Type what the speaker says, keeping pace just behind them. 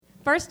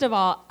First of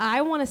all,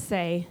 I want to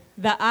say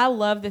that I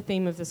love the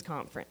theme of this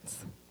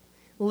conference,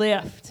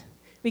 lift,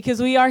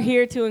 because we are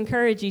here to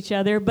encourage each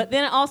other, but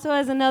then it also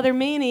has another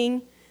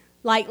meaning,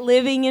 like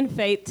living in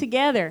faith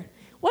together.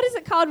 What is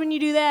it called when you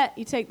do that?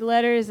 You take the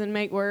letters and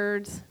make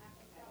words.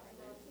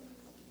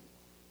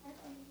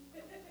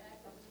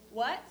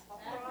 What?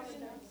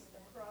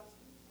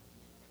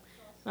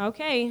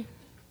 Okay.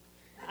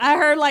 I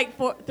heard like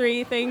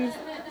three things.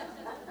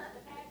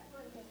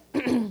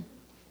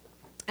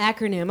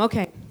 Acronym,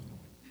 okay.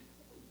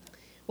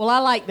 Well, I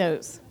like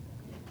those.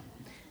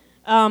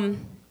 And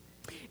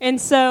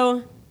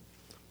so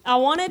I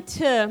wanted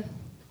to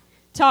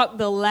talk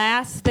the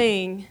last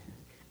thing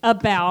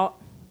about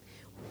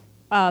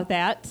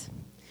that.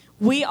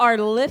 We are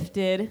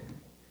lifted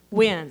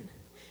when.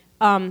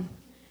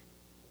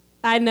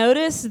 I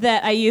noticed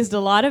that I used a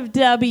lot of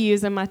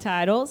W's in my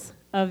titles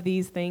of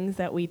these things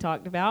that we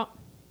talked about.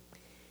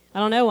 I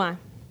don't know why.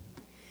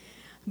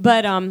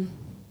 But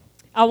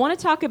I want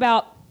to talk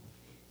about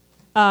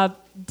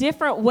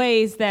different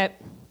ways that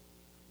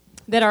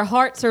our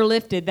hearts are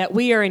lifted, that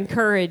we are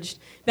encouraged,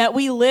 that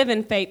we live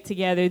in faith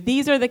together.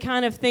 These are the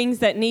kind of things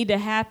that need to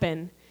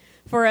happen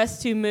for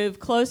us to move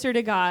closer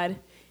to God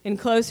and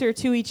closer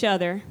to each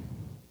other.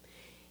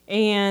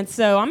 And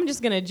so I'm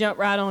just going to jump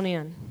right on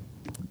in.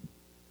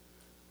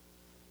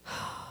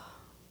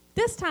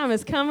 This time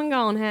has come and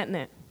gone, hasn't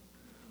it?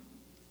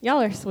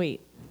 Y'all are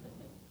sweet.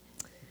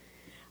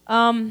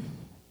 But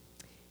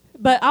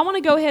I want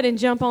to go ahead and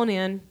jump on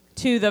in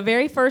to the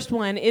very first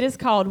one. It is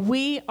called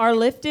We Are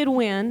Lifted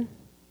When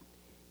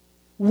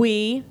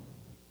We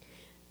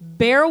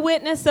Bear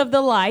Witness of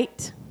the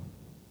Light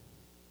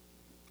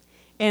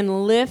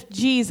and Lift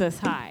Jesus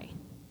High.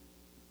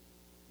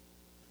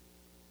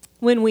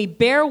 When we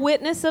bear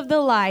witness of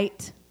the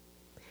light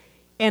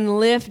and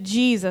lift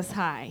Jesus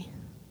high.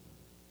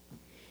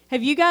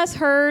 Have you guys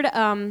heard,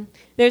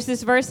 there's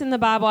this verse in the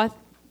Bible,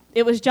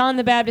 it was John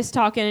the Baptist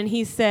talking, and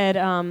he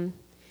said,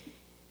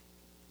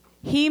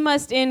 he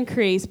must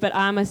increase, but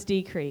I must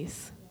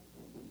decrease.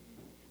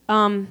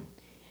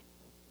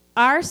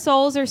 Our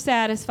souls are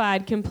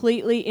satisfied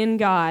completely in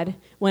God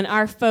when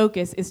our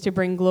focus is to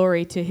bring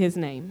glory to His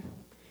name.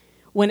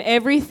 When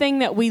everything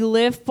that we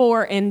live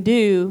for and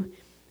do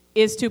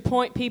is to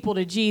point people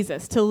to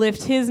Jesus, to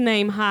lift His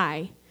name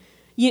high.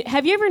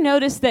 Have you ever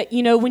noticed that,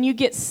 when you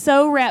get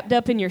so wrapped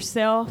up in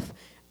yourself,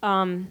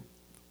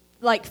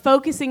 like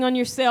focusing on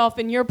yourself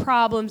and your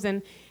problems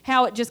and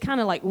how it just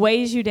kind of like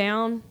weighs you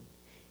down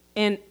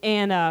and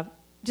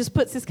just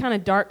puts this kind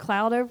of dark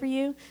cloud over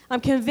you?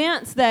 I'm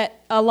convinced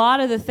that a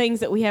lot of the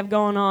things that we have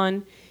going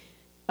on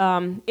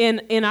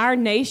in our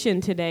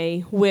nation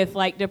today with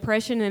like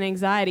depression and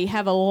anxiety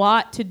have a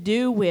lot to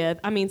do with,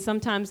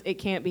 sometimes it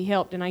can't be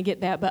helped, and I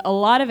get that, but a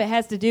lot of it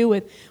has to do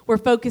with we're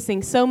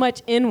focusing so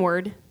much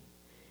inward.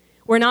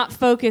 We're not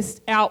focused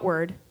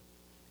outward.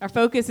 Our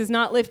focus is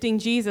not lifting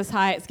Jesus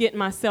high, it's getting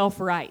myself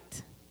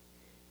right.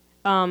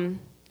 And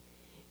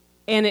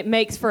it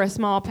makes for a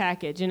small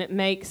package, and it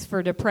makes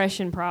for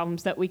depression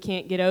problems that we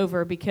can't get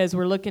over because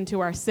we're looking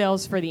to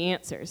ourselves for the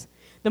answers.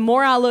 The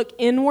more I look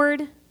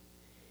inward,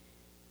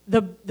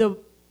 the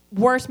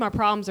worse my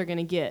problems are going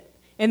to get.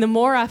 And the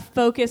more I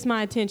focus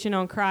my attention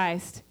on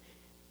Christ,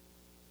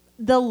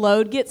 the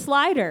load gets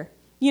lighter.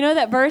 You know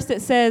that verse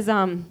that says,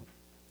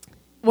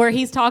 where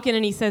he's talking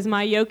and he says,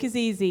 my yoke is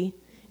easy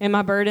and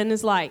my burden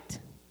is light.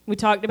 We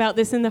talked about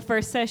this in the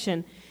first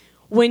session.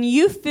 When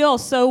you feel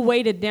so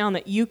weighted down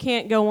that you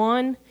can't go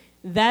on,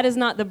 that is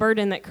not the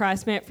burden that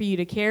Christ meant for you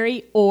to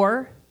carry,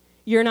 or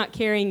you're not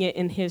carrying it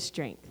in His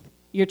strength.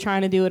 You're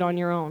trying to do it on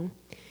your own.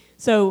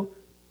 So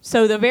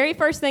the very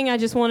first thing I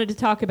just wanted to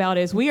talk about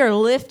is we are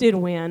lifted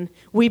when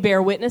we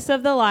bear witness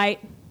of the light,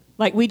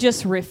 like we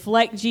just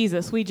reflect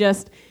Jesus. We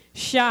just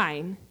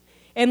shine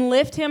and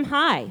lift Him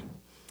high.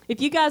 If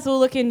you guys will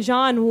look in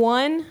John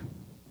 1,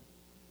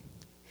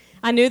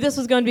 I knew this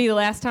was going to be the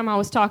last time I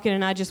was talking,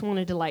 and I just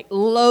wanted to like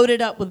load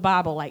it up with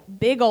Bible, like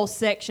big old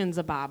sections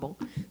of Bible.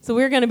 So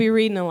we're going to be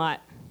reading a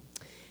lot,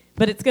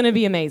 but it's going to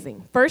be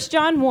amazing. 1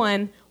 John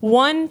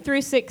 1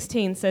 through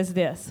 16 says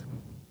this.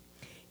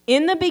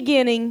 In the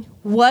beginning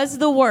was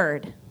the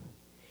Word,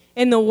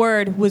 and the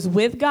Word was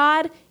with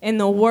God, and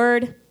the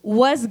Word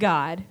was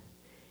God.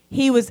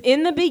 He was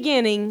in the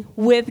beginning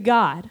with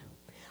God.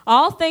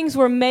 All things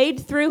were made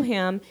through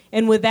Him,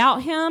 and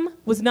without Him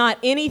was not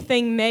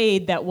anything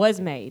made that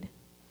was made.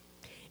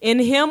 In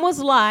Him was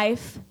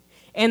life,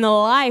 and the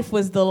life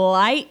was the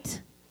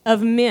light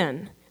of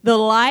men. The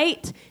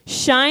light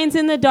shines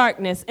in the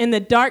darkness, and the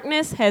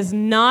darkness has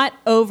not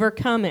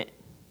overcome it.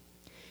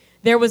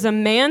 There was a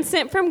man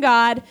sent from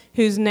God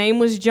whose name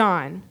was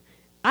John.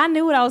 I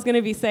knew what I was going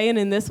to be saying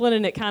in this one,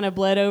 and it kind of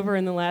bled over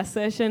in the last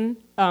session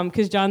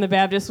because John the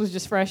Baptist was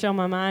just fresh on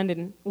my mind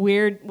and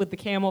weird with the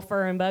camel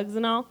fur and bugs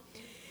and all.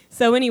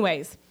 So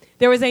anyways,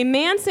 there was a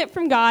man sent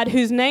from God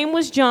whose name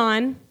was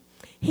John.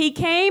 He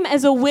came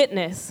as a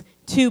witness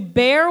to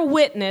bear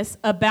witness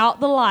about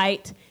the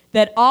light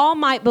that all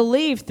might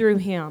believe through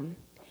him.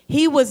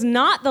 He was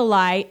not the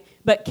light,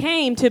 but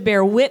came to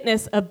bear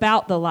witness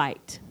about the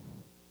light.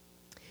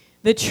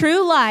 The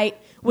true light,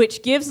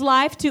 which gives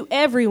life to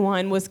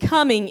everyone, was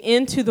coming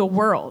into the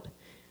world.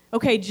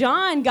 Okay,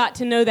 John got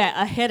to know that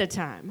ahead of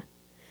time.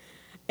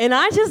 And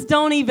I just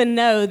don't even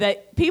know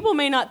that people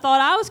may not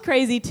thought I was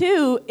crazy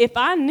too if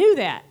I knew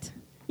that.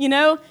 You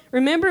know,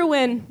 remember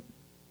when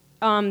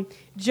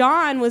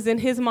John was in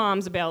his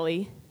mom's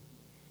belly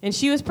and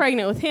she was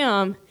pregnant with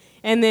him,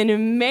 and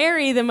then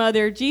Mary, the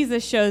mother of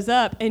Jesus, shows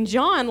up, and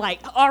John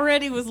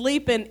already was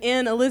leaping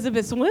in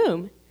Elizabeth's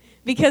womb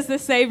because the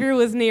Savior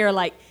was near.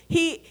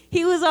 He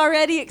was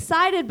already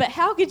excited, but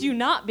how could you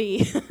not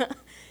be?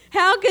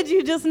 How could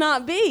you just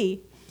not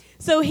be?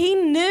 So he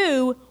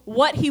knew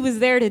what he was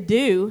there to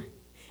do,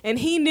 and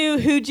he knew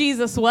who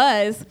Jesus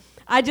was.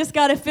 I just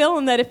got a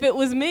feeling that if it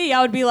was me,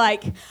 I would be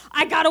like,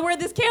 I got to wear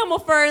this camel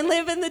fur and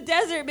live in the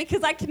desert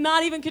because I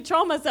cannot even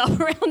control myself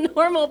around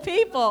normal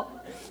people.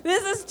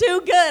 This is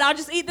too good. I'll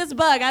just eat this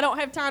bug. I don't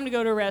have time to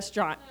go to a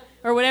restaurant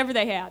or whatever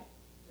they had.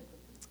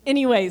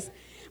 Anyways,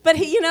 but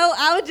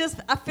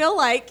I feel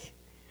like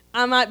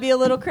I might be a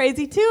little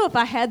crazy too if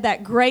I had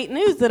that great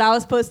news that I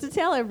was supposed to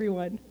tell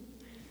everyone.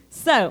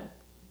 So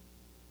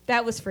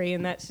that was free,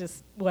 and that's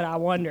just what I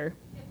wonder.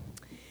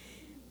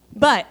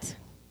 But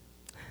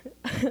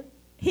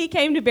he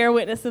came to bear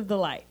witness of the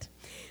light.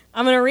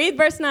 I'm going to read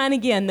verse 9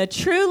 again. The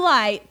true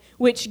light,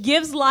 which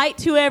gives light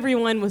to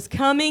everyone, was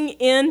coming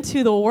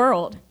into the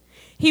world.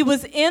 He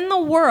was in the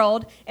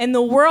world, and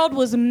the world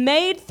was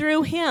made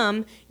through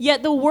him,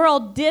 yet the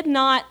world did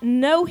not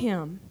know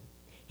him.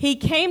 He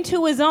came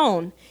to his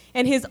own,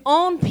 and his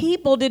own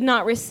people did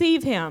not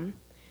receive him.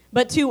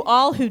 But to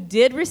all who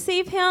did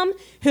receive him,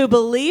 who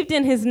believed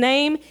in his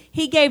name,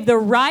 he gave the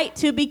right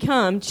to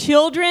become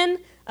children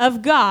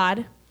of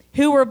God,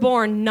 who were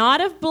born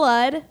not of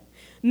blood,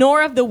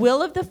 nor of the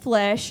will of the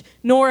flesh,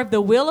 nor of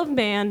the will of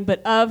man,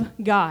 but of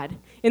God.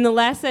 In the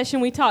last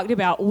session we talked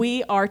about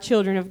we are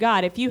children of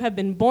God. If you have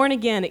been born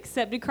again,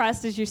 accepted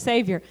Christ as your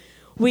Savior,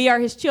 we are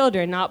his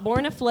children, not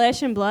born of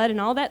flesh and blood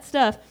and all that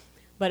stuff,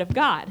 but of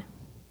God.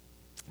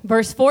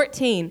 Verse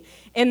 14,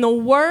 and the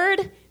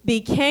Word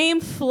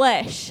became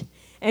flesh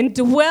and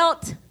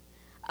dwelt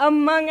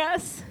among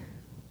us.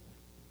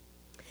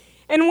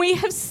 And we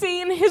have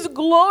seen his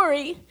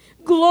glory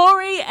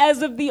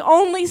as of the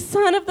only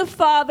Son of the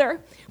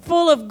Father,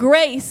 full of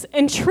grace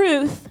and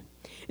truth.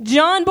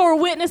 John bore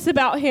witness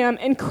about him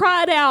and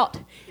cried out,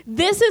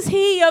 this is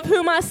he of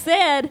whom I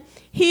said,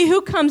 he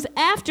who comes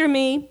after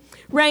me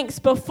ranks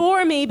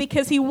before me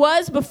because he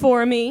was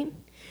before me.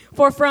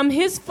 For from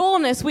his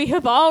fullness we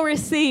have all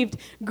received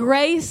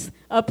grace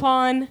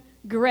upon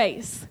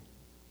grace.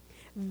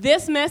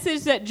 This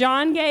message that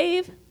John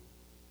gave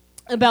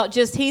about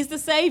just he's the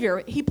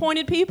Savior, he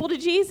pointed people to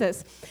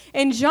Jesus.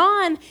 And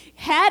John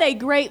had a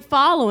great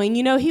following.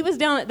 You know, he was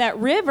down at that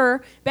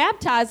river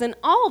baptizing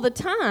all the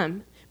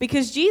time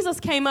because Jesus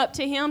came up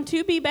to him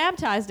to be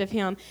baptized of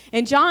him.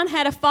 And John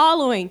had a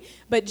following,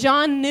 but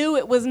John knew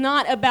it was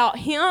not about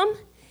him.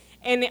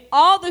 And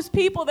all those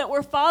people that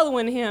were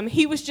following him,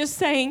 he was just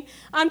saying,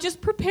 I'm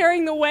just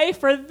preparing the way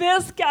for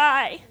this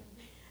guy,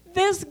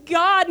 this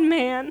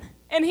God-man.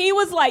 And he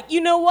was like,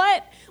 you know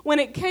what? When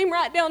it came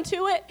right down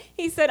to it,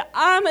 he said,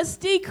 I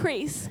must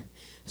decrease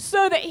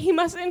so that he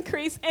must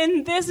increase.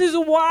 And this is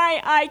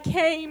why I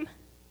came.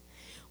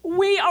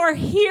 We are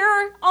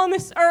here on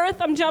this earth.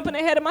 I'm jumping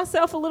ahead of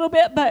myself a little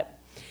bit, but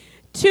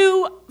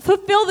to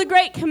fulfill the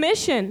Great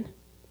Commission.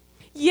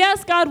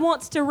 Yes, God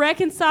wants to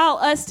reconcile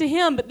us to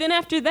him, but then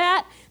after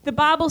that, the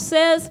Bible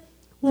says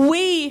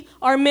we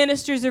are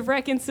ministers of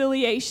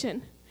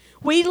reconciliation.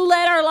 We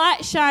let our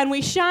light shine.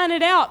 We shine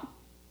it out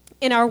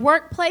in our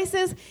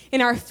workplaces,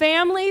 in our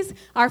families,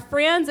 our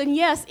friends, and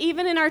yes,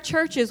 even in our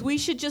churches. We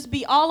should just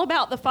be all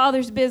about the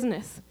Father's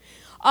business,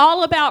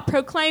 all about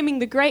proclaiming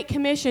the Great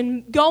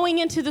Commission. Going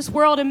into this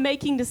world and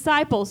making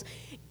disciples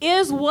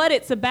is what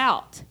it's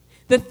about.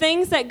 The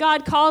things that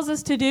God calls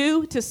us to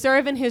do, to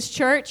serve in his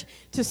church,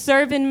 to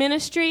serve in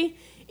ministry,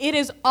 it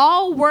is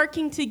all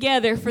working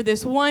together for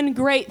this one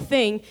great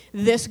thing,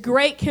 this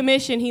Great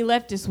Commission he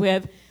left us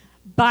with,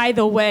 by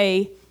the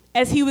way,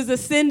 as he was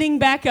ascending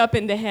back up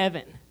into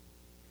heaven.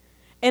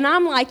 And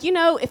I'm like,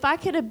 if I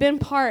could have been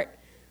part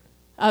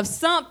of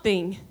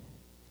something,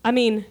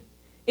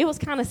 it was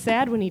kind of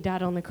sad when he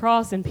died on the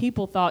cross and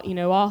people thought,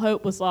 all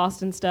hope was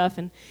lost and stuff,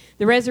 and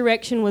the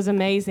resurrection was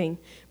amazing.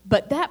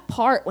 But that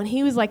part, when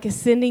he was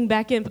ascending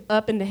back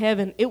up into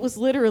heaven, it was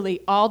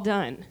literally all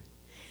done.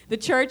 The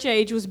church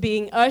age was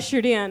being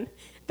ushered in.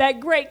 That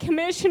Great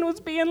Commission was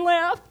being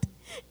left.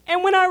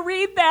 And when I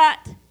read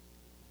that,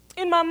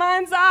 in my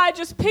mind's eye,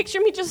 just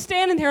picture me just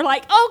standing there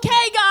like,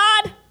 okay,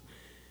 God,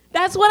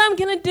 that's what I'm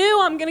going to do.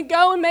 I'm going to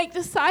go and make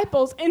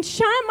disciples and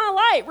shine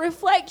my light,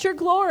 reflect your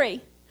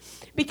glory.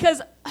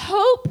 Because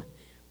hope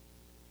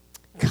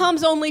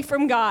comes only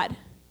from God.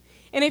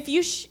 And if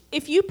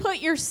you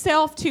put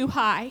yourself too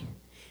high,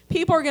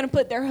 people are going to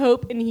put their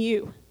hope in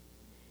you.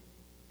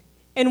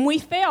 And we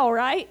fail,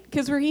 right?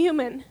 Because we're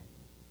human.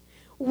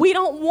 We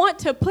don't want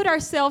to put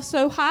ourselves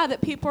so high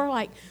that people are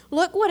like,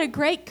 look what a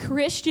great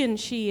Christian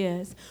she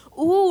is.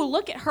 Ooh,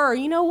 look at her.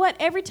 You know what?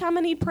 Every time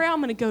I need prayer, I'm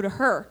going to go to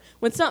her.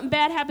 When something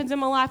bad happens in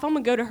my life, I'm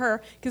going to go to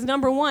her. Because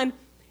number one,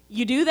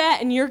 you do that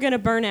and you're going to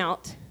burn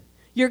out.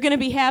 You're going to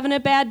be having a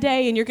bad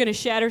day and you're going to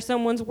shatter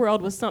someone's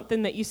world with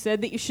something that you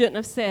said that you shouldn't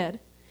have said.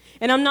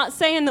 And I'm not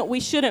saying that we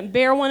shouldn't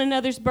bear one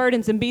another's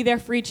burdens and be there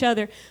for each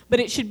other,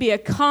 but it should be a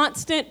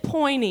constant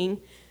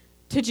pointing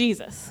to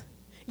Jesus.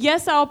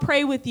 Yes, I'll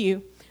pray with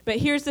you. But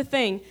here's the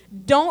thing.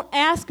 Don't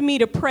ask me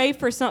to pray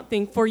for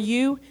something for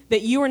you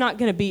that you are not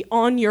going to be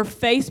on your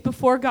face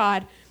before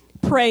God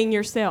praying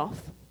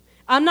yourself.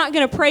 I'm not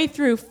going to pray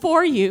through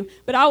for you,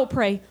 but I will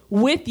pray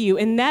with you.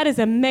 And that is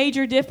a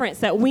major difference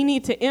that we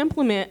need to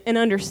implement and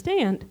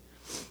understand.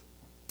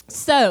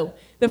 So,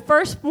 the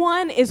first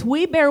one is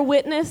we bear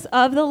witness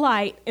of the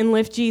light and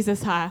lift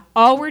Jesus high.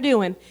 All we're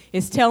doing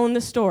is telling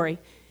the story.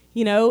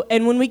 You know,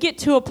 and when we get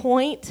to a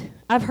point,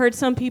 I've heard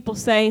some people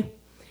say,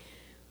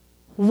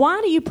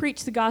 why do you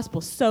preach the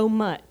gospel so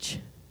much?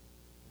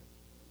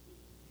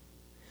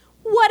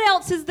 What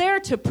else is there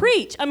to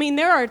preach? I mean,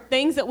 there are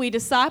things that we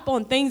disciple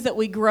and things that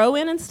we grow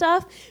in and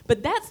stuff,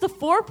 but that's the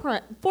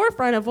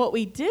forefront of what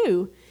we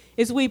do,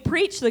 is we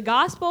preach the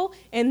gospel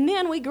and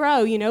then we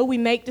grow, you know, we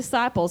make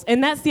disciples.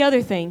 And that's the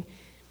other thing.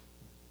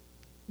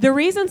 The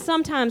reason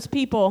sometimes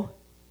people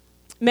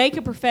make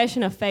a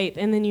profession of faith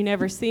and then you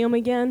never see them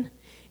again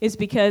is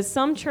because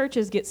some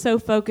churches get so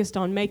focused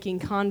on making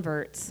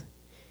converts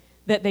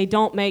that they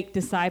don't make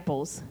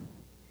disciples.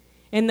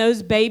 And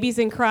those babies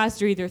in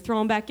Christ are either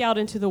thrown back out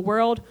into the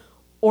world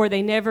or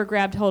they never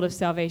grabbed hold of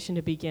salvation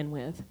to begin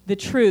with, the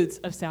truths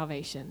of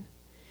salvation.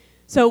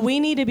 So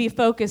we need to be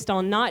focused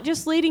on not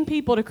just leading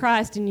people to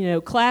Christ and, you know,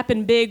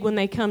 clapping big when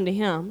they come to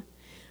him,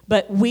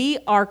 but we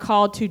are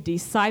called to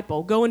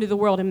disciple, go into the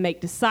world and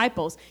make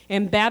disciples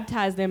and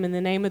baptize them in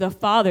the name of the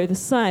Father, the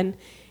Son,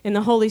 and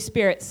the Holy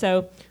Spirit.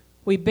 So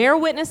we bear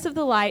witness of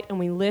the light and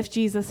we lift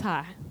Jesus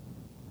high.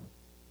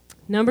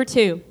 Number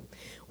 2,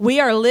 we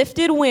are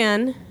lifted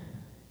when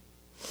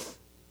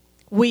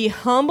we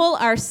humble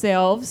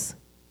ourselves,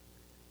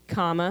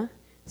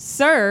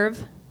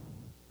 serve,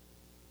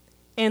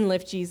 and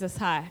lift Jesus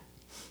high.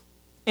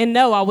 And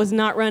no, I was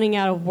not running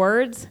out of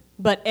words,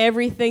 but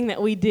everything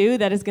that we do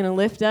that is going to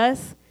lift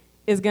us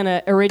is going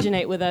to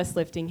originate with us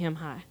lifting him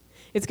high.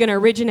 It's going to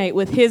originate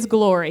with his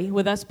glory,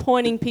 with us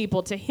pointing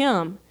people to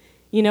him.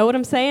 You know what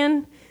I'm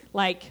saying?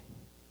 Like,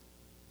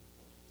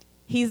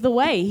 he's the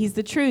way, he's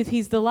the truth,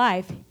 he's the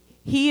life.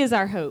 He is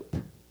our hope.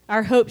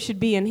 Our hope should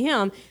be in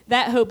him.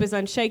 That hope is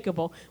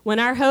unshakable. When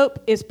our hope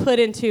is put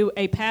into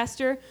a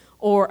pastor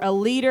or a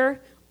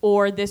leader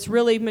or this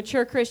really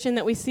mature Christian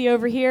that we see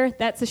over here,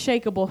 that's a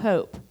shakable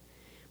hope.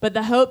 But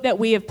the hope that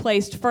we have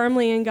placed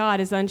firmly in God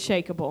is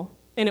unshakable,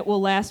 and it will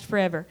last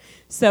forever.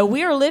 So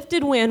we are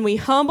lifted when we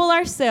humble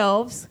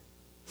ourselves,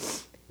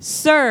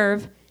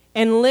 serve,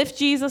 and lift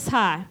Jesus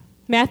high.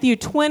 Matthew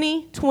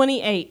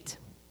 20:28.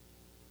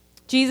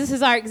 Jesus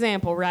is our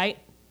example, right?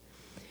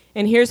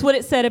 And here's what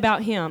it said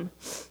about him.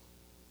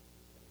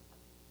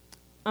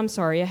 I'm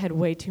sorry, I had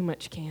way too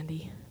much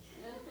candy.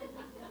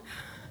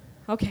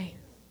 Okay.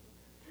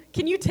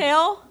 Can you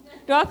tell?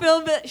 Do I feel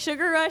a bit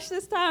sugar rush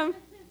this time?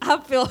 I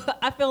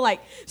feel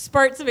like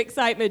spurts of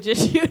excitement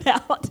just shoot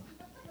out.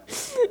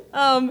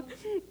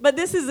 But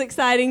this is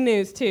exciting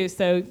news too,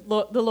 so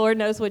the Lord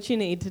knows what you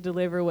need to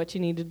deliver what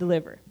you need to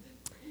deliver.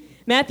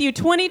 Matthew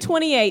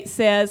 20:28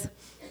 says,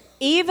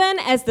 even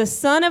as the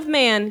Son of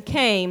Man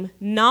came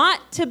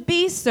not to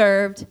be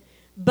served,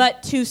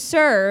 but to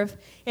serve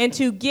and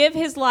to give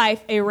his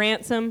life a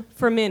ransom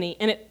for many.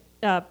 And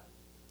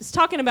it's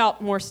talking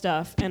about more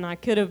stuff, and I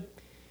could have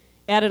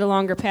added a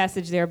longer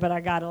passage there, but I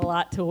got a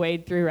lot to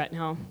wade through right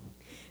now.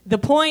 The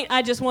point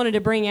I just wanted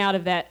to bring out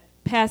of that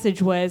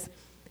passage was,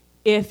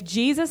 if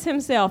Jesus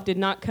himself did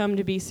not come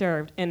to be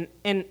served, and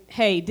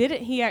hey,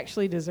 didn't he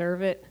actually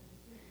deserve it?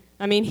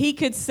 I mean, he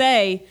could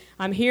say,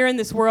 I'm here in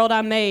this world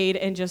I made,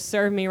 and just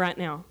serve me right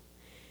now.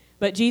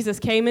 But Jesus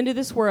came into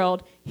this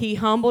world, he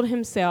humbled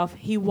himself,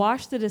 he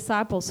washed the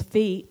disciples'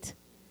 feet,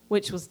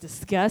 which was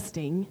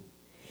disgusting.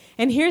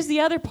 And here's the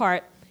other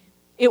part.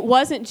 It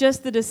wasn't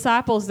just the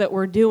disciples that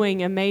were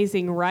doing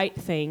amazing right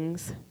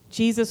things.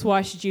 Jesus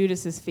washed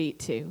Judas's feet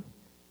too.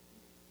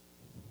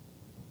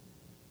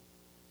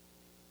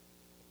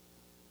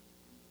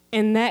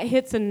 And that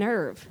hits a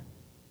nerve.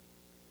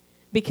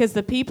 Because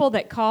the people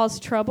that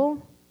caused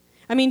trouble,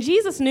 I mean,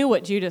 Jesus knew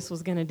what Judas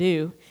was going to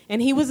do.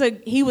 And he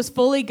was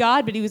fully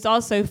God, but he was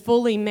also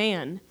fully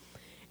man.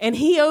 And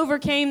he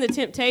overcame the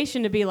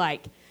temptation to be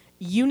like,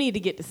 you need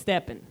to get to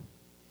stepping.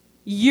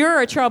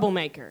 You're a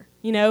troublemaker.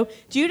 You know,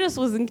 Judas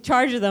was in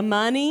charge of the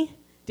money,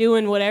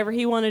 doing whatever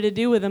he wanted to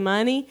do with the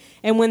money.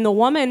 And when the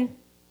woman,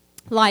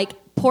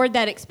 poured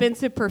that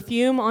expensive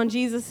perfume on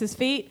Jesus'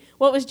 feet,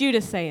 what was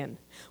Judas saying?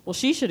 Well,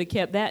 she should have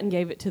kept that and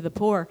gave it to the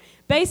poor.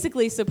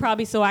 Basically, so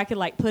I could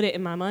put it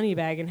in my money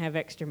bag and have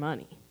extra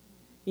money.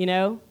 You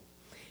know?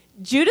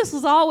 Judas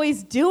was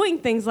always doing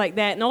things like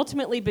that and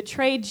ultimately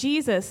betrayed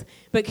Jesus.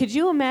 But could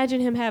you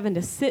imagine him having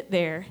to sit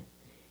there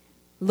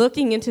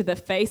looking into the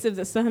face of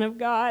the Son of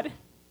God,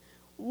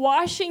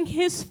 washing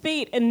his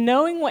feet and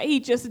knowing what he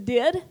just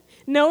did,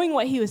 knowing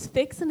what he was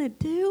fixing to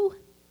do.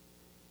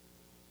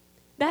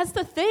 That's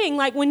the thing.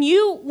 Like when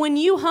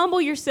you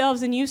humble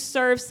yourselves and you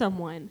serve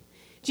someone,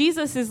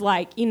 Jesus is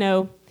like,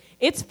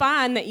 it's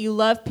fine that you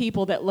love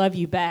people that love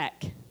you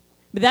back,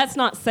 but that's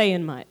not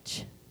saying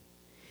much.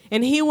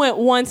 And he went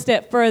one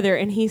step further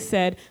and he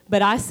said,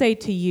 but I say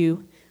to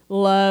you,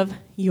 love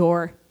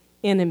your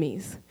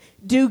enemies.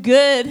 Do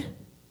good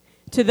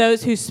to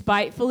those who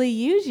spitefully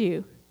use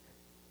you.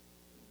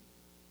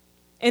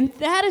 And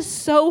that is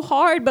so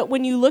hard, but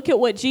when you look at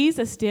what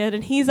Jesus did,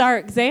 and he's our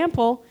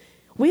example,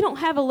 we don't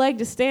have a leg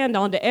to stand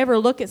on to ever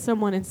look at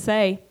someone and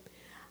say,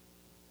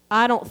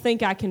 I don't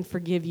think I can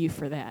forgive you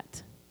for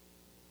that.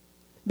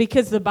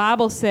 Because the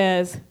Bible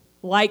says,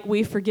 like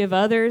we forgive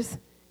others,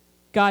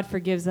 God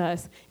forgives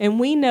us. And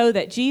we know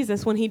that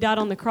Jesus, when he died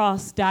on the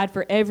cross, died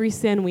for every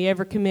sin we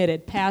ever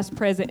committed, past,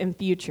 present, and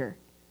future.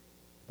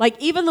 Like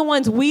even the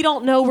ones we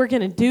don't know we're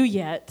going to do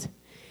yet,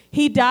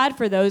 he died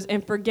for those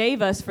and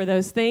forgave us for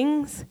those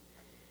things.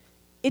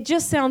 It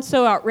just sounds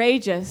so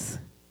outrageous.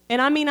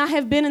 And I mean, I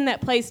have been in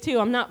that place too.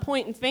 I'm not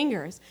pointing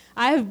fingers.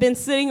 I have been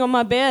sitting on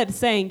my bed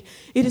saying,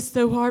 it is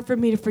so hard for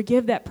me to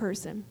forgive that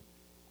person.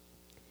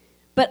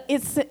 But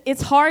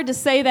it's hard to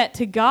say that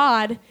to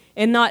God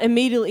and not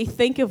immediately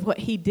think of what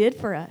he did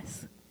for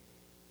us.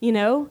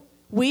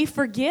 We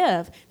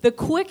forgive. The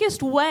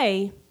quickest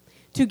way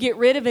to get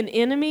rid of an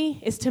enemy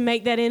is to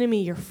make that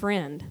enemy your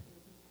friend.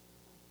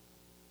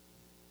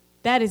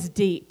 That is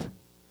deep.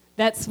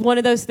 That's one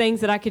of those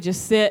things that I could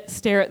just sit,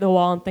 stare at the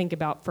wall, and think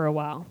about for a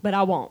while. But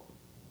I won't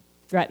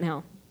right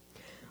now.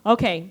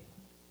 Okay.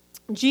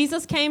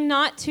 Jesus came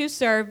not to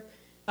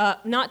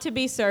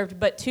be served,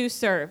 but to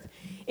serve.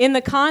 In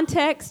the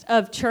context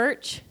of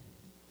church,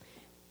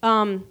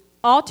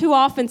 all too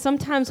often,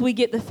 sometimes we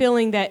get the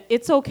feeling that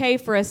it's okay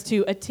for us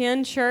to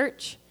attend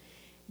church,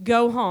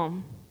 go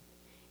home,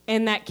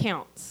 and that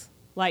counts.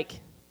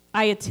 Like,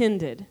 I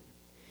attended.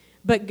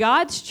 But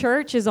God's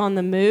church is on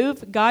the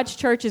move. God's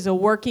church is a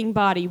working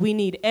body. We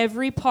need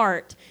every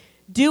part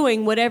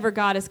doing whatever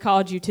God has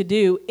called you to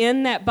do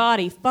in that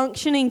body,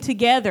 functioning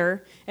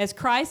together as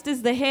Christ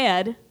is the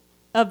head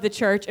of the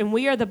church and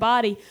we are the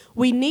body.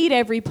 We need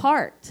every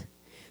part.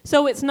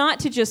 So it's not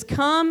to just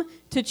come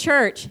to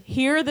church,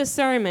 hear the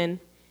sermon,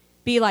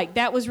 be like,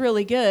 that was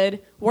really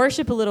good,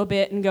 worship a little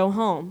bit, and go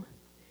home.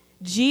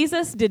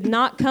 Jesus did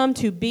not come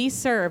to be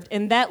served,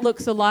 and that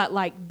looks a lot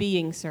like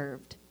being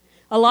served.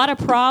 A lot of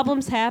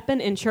problems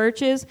happen in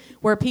churches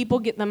where people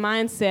get the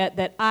mindset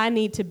that I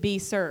need to be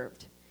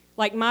served.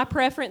 Like my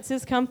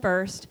preferences come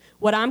first.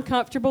 What I'm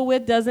comfortable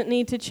with doesn't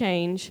need to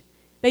change.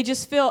 They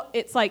just feel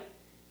it's like,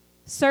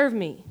 serve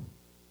me.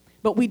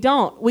 But we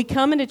don't. We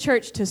come into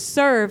church to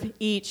serve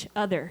each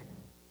other,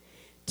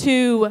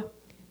 in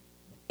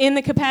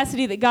the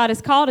capacity that God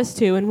has called us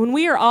to. And when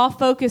we are all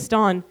focused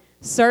on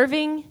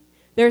serving,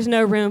 there's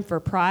no room for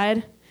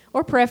pride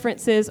or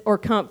preferences or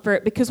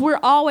comfort, because we're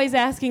always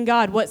asking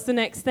God, what's the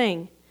next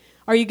thing?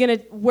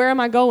 Where am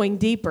I going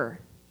deeper?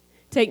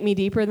 Take me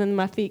deeper than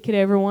my feet could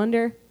ever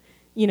wander.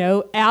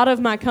 Out of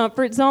my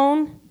comfort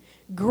zone.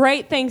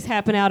 Great things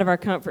happen out of our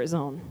comfort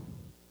zone.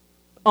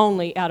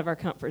 Only out of our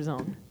comfort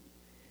zone.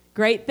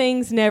 Great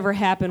things never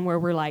happen where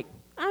we're like,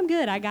 I'm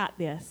good, I got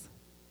this.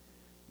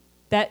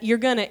 That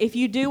if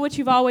you do what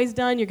you've always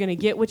done, you're going to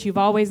get what you've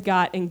always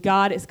got, and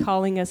God is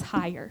calling us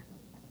higher.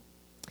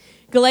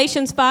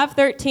 Galatians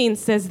 5:13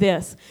 says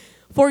this,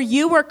 for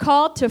you were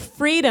called to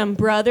freedom,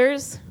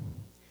 brothers,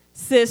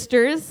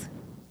 sisters.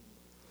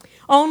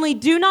 Only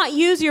do not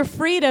use your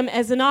freedom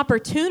as an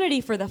opportunity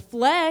for the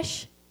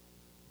flesh,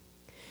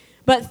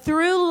 but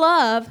through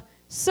love,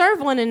 serve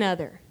one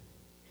another.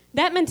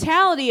 That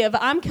mentality of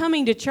I'm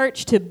coming to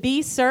church to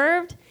be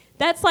served,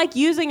 that's like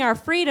using our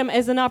freedom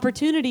as an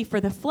opportunity for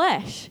the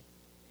flesh.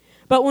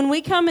 But when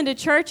we come into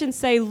church and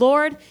say,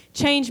 Lord,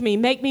 change me,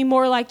 make me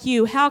more like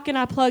you, how can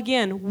I plug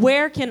in?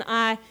 Where can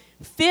I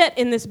fit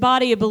in this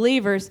body of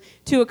believers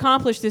to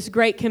accomplish this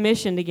great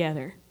commission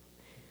together?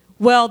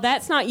 Well,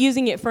 that's not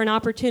using it for an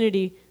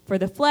opportunity for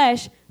the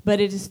flesh, but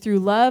it is through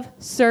love,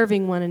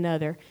 serving one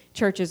another.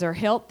 Churches are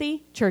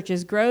healthy,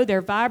 churches grow,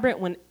 they're vibrant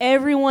when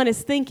everyone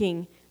is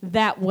thinking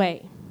that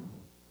way.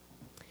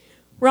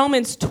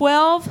 Romans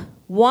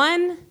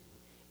 12:1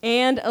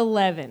 and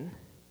 11.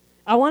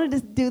 I wanted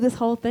to do this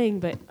whole thing,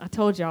 but I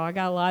told y'all I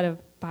got a lot of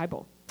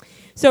Bible.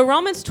 So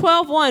Romans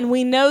 12:1,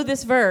 we know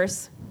this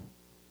verse.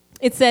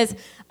 It says,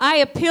 I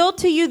appeal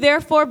to you,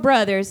 therefore,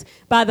 brothers,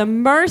 by the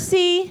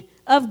mercy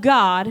of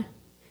God,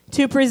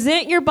 to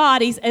present your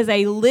bodies as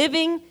a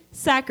living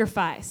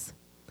sacrifice,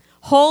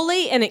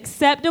 holy and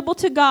acceptable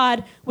to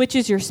God, which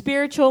is your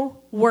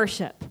spiritual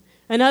worship.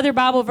 Another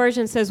Bible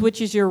version says,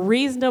 which is your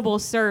reasonable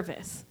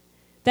service.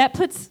 That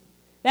puts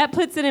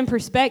it in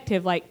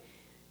perspective. Like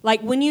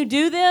when you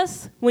do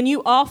this, when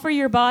you offer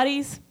your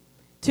bodies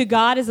to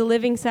God as a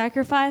living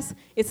sacrifice,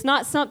 it's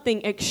not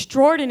something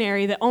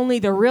extraordinary that only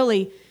the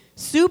really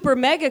super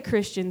mega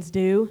Christians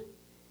do.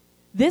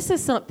 this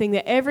is something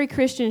that every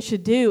Christian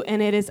should do,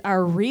 and it is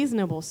our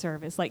reasonable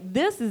service.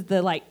 This is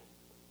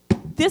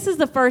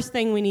the first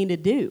thing we need to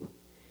do.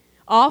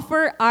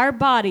 Offer our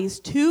bodies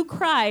to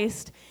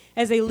Christ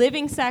as a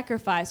living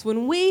sacrifice.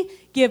 When we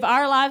give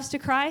our lives to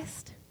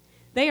Christ,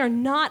 they are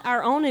not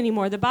our own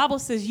anymore. The Bible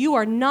says you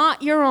are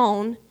not your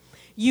own.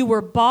 You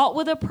were bought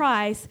with a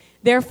price.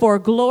 Therefore,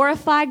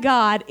 glorify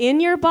God in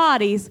your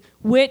bodies,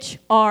 which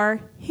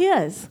are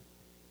His.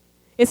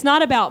 It's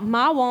not about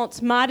my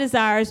wants, my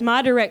desires,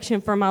 my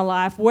direction for my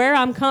life, where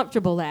I'm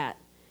comfortable at.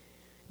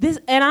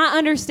 And I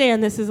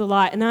understand this is a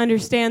lot, and I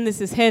understand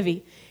this is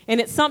heavy. And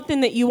it's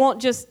something that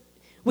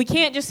we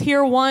can't just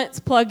hear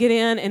once, plug it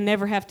in, and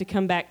never have to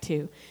come back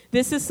to.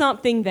 This is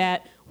something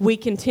that we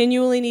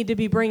continually need to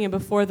be bringing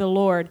before the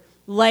Lord,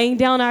 laying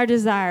down our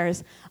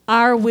desires,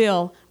 our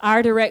will,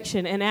 our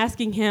direction, and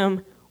asking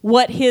Him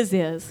what His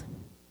is.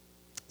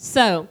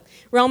 So,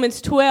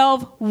 Romans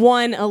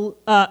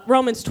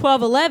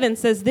 12:11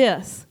 says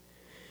this: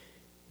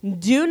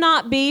 do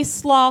not be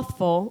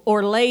slothful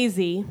or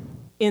lazy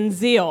in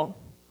zeal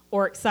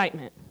or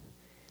excitement,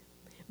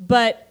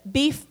 but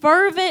be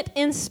fervent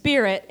in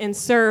spirit and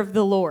serve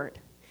the Lord.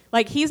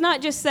 He's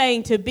not just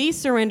saying to be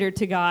surrendered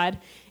to God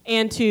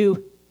and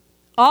to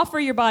offer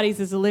your bodies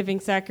as a living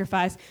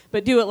sacrifice,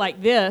 but do it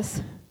like this.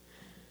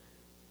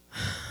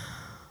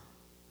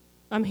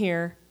 I'm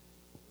here.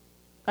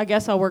 I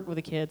guess I'll work with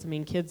the kids.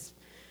 Kids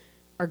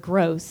are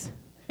gross,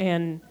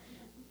 and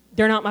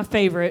they're not my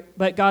favorite,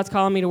 but God's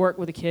calling me to work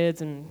with the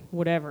kids and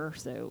whatever,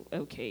 so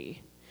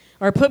okay.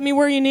 Or put me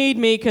where you need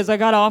me because I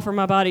got to offer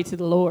my body to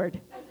the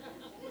Lord.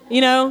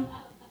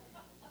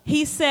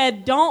 He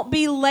said, don't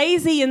be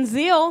lazy in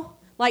zeal.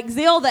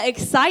 Zeal, the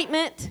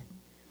excitement.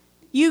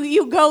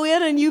 You go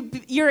in and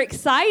you're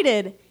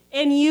excited,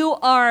 and you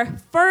are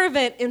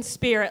fervent in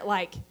spirit,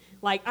 like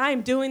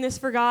I'm doing this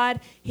for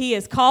God. He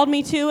has called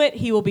me to it.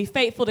 He will be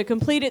faithful to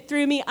complete it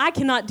through me. I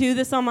cannot do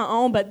this on my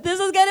own, but this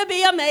is going to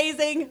be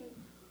amazing.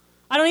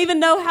 I don't even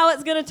know how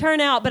it's going to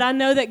turn out, but I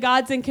know that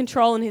God's in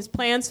control and His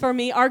plans for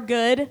me are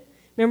good.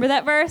 Remember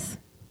that verse?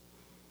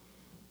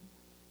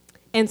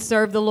 And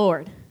serve the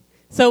Lord.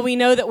 So we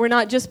know that we're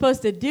not just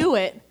supposed to do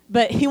it,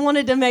 but He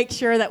wanted to make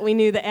sure that we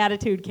knew the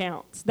attitude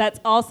counts.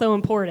 That's also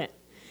important.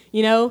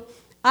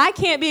 I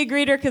can't be a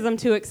greeter because I'm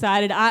too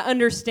excited. I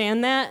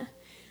understand that.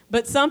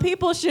 But some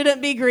people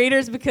shouldn't be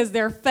greeters because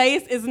their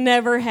face is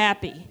never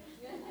happy.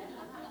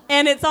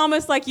 And it's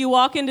almost like you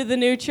walk into the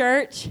new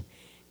church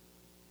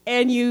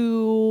and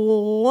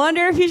you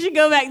wonder if you should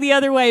go back the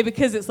other way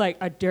because it's like,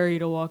 I dare you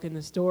to walk in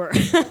this door.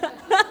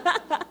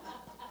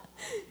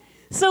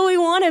 So we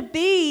want to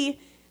be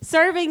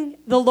serving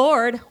the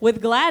Lord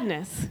with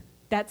gladness.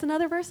 That's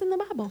another verse in the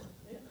Bible.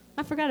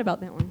 I forgot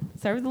about that one.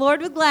 Serve the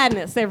Lord with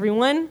gladness,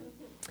 everyone.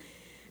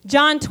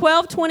 John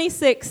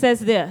 12:26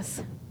 says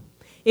this: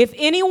 if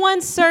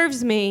anyone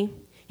serves me,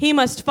 he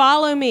must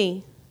follow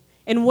me,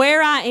 and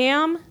where I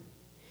am,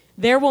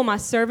 there will my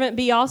servant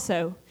be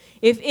also.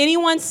 If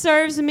anyone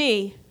serves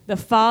me, the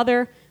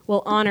Father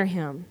will honor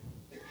him.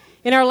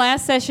 In our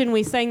last session,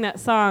 we sang that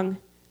song,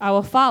 I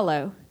Will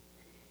Follow.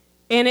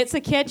 And it's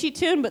a catchy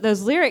tune, but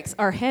those lyrics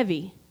are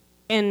heavy.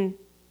 And,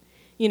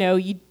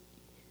 you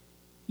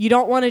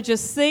don't want to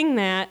just sing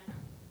that.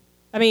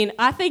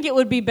 I think it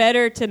would be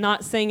better to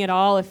not sing at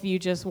all if you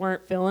just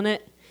weren't feeling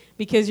it.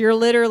 Because you're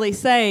literally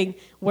saying,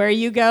 where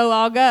you go,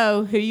 I'll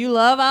go. Who you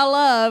love, I'll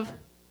love.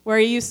 Where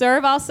you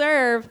serve, I'll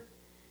serve.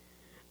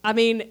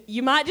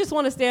 You might just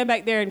want to stand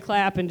back there and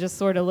clap and just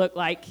sort of look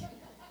like,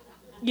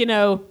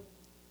 don't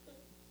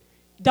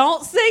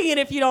sing it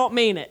if you don't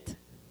mean it.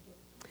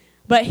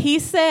 But He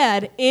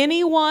said,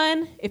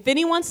 if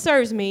anyone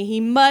serves me, he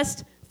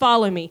must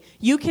follow me.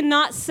 You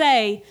cannot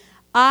say,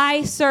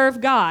 I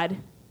serve God,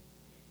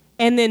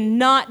 and then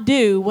not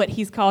do what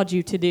He's called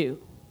you to do.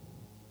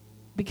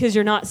 Because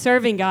you're not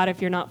serving God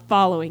if you're not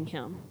following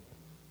Him.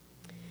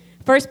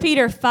 1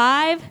 Peter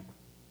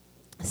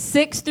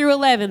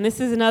 5:6-11.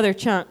 This is another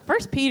chunk. 1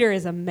 Peter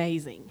is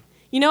amazing.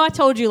 I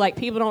told you,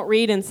 people don't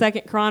read in 2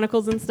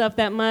 Chronicles and stuff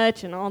that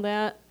much and all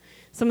that.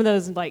 Some of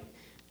those,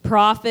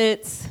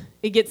 prophets,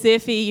 it gets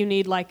iffy. You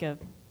need, a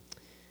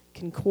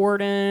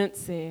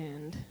concordance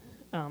and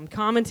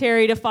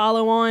commentary to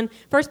follow on.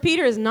 1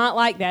 Peter is not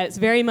like that. It's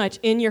very much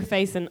in your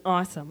face and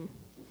awesome.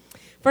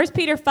 1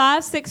 Peter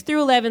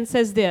 5:6-11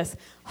 says this: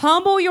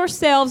 humble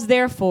yourselves,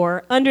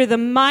 therefore, under the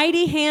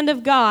mighty hand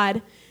of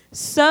God,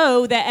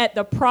 so that at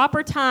the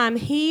proper time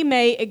He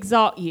may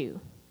exalt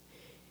you.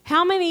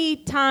 How many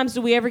times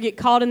do we ever get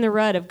caught in the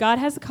rut of God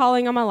has a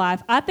calling on my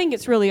life? I think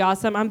it's really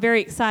awesome. I'm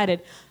very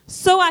excited.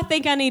 So I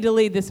think I need to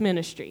lead this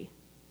ministry.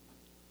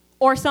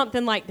 Or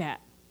something like that.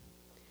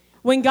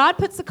 When God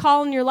puts a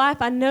call in your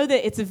life, I know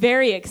that it's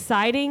very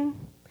exciting.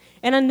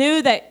 And I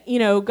knew that,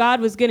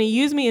 God was going to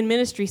use me in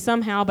ministry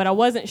somehow, but I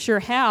wasn't sure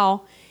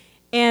how.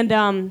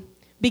 And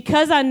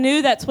because I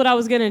knew that's what I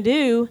was going to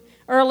do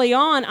early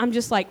on, I'm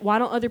just like, why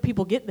don't other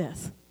people get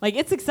this?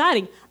 It's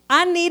exciting.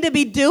 I need to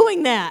be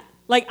doing that.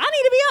 I need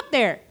to be up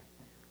there.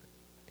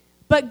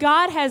 But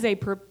God has a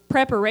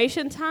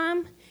preparation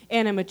time,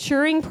 and a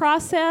maturing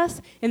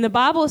process. And the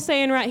Bible is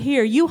saying right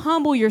here, you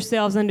humble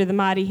yourselves under the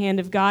mighty hand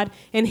of God,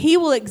 and he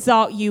will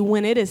exalt you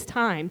when it is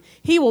time.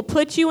 He will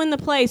put you in the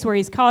place where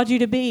he's called you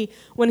to be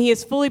when he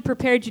has fully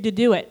prepared you to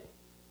do it.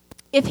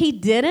 If he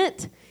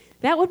didn't,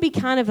 that would be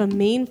kind of a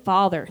mean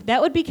father.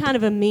 That would be kind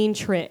of a mean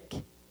trick.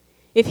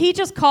 If he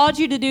just called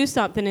you to do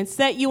something and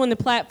set you on the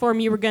platform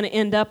you were going to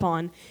end up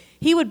on,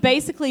 he would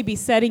basically be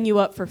setting you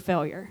up for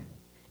failure.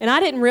 And I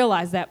didn't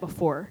realize that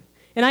before.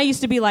 And I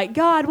used to be like,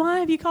 God, why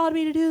have you called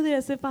me to do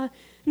this if I'm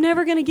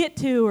never going to get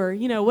to, or,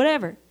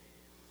 whatever.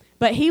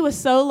 But he was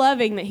so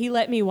loving that he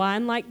let me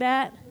whine like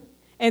that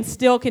and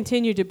still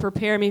continued to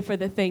prepare me for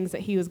the things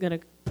that he was going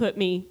to put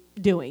me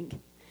doing.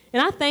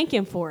 And I thank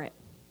him for it.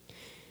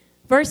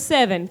 Verse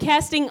 7,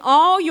 casting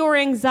all your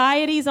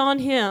anxieties on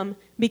him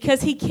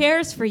because he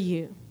cares for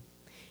you.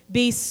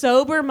 Be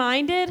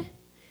sober-minded,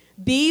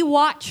 be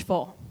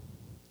watchful.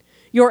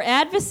 Your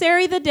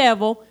adversary, the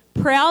devil,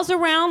 prowls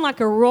around like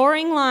a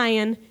roaring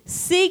lion,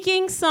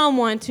 seeking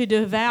someone to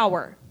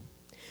devour.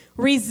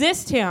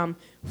 Resist him,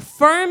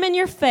 firm in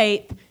your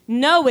faith,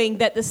 knowing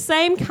that the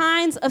same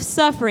kinds of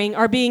suffering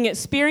are being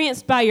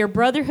experienced by your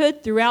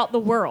brotherhood throughout the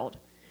world.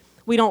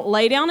 We don't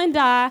lay down and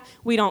die.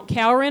 We don't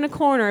cower in a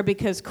corner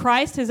because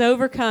Christ has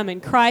overcome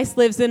and Christ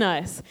lives in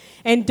us.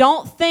 And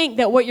don't think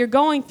that what you're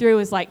going through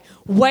is like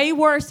way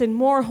worse and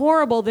more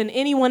horrible than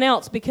anyone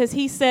else, because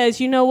he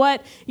says, you know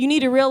what? You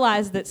need to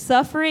realize that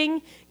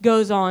suffering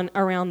goes on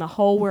around the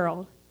whole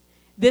world.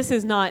 This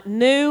is not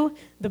new.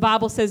 The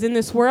Bible says in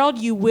this world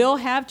you will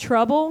have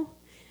trouble,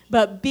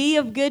 but be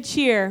of good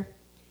cheer.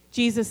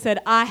 Jesus said,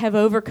 I have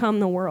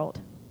overcome the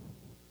world.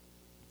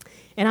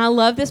 And I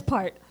love this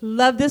part.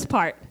 Love this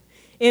part.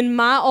 In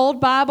my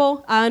old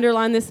Bible, I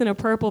underlined this in a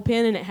purple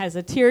pen, and it has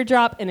a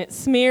teardrop, and it's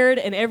smeared,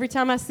 and every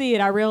time I see it,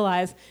 I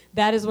realize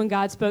that is when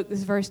God spoke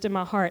this verse to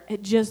my heart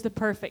at just the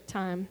perfect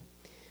time.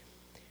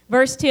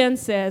 Verse 10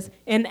 says,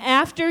 and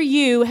after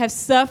you have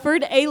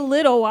suffered a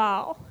little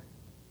while.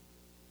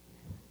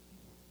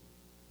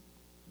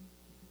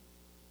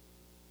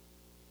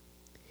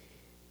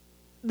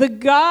 The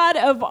God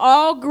of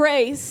all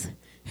grace,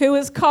 who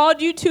has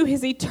called you to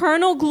his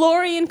eternal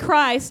glory in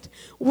Christ,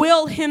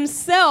 will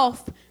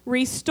himself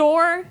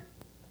restore,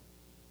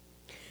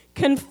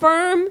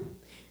 confirm,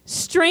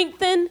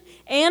 strengthen,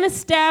 and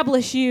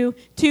establish you.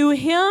 To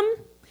him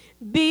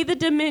be the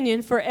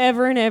dominion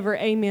forever and ever.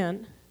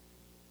 Amen.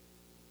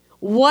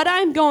 What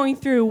I'm going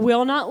through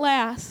will not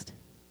last,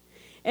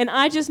 and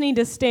I just need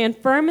to stand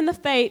firm in the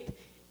faith,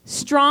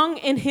 strong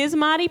in his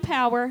mighty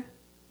power.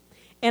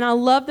 And I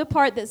love the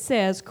part that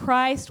says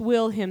Christ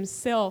will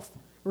himself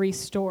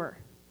restore.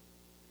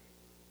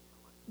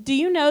 Do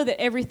you know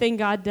that everything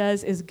God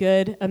does is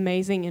good,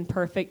 amazing, and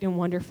perfect and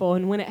wonderful?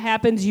 And when it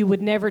happens, you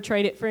would never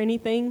trade it for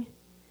anything?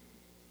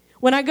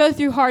 When I go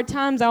through hard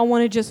times, I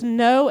want to just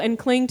know and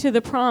cling to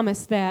the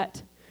promise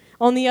that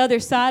on the other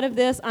side of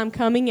this, I'm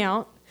coming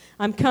out.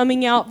 I'm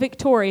coming out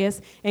victorious,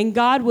 and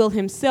God will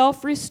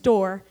himself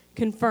restore,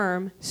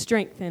 confirm,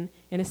 strengthen,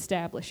 and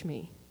establish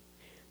me.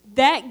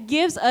 That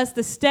gives us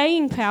the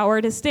staying power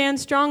to stand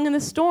strong in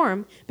the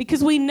storm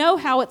because we know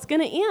how it's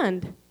going to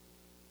end.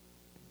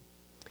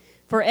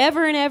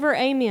 Forever and ever,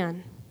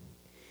 amen.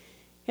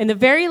 And the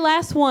very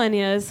last one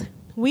is,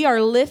 we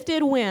are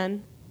lifted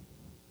when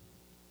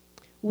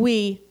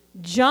we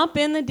jump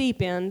in the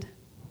deep end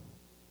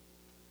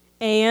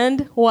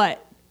and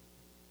what?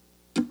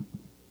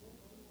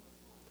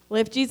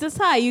 Lift Jesus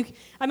high.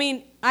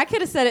 I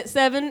could have said it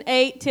 7,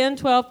 8, 10,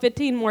 12,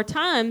 15 more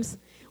times.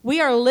 We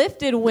are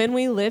lifted when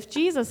we lift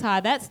Jesus high.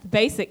 That's the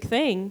basic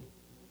thing.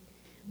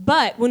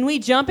 But when we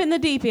jump in the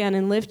deep end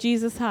and lift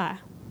Jesus high,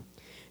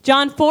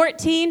 John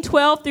 14,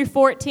 12 through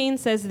 14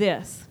 says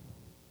this.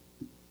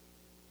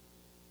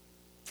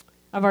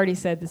 I've already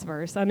said this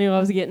verse. I knew I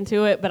was getting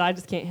to it, but I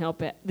just can't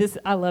help it.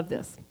 I love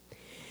this.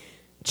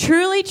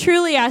 Truly,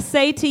 truly, I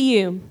say to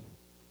you,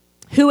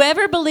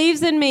 whoever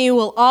believes in me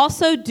will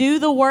also do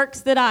the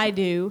works that I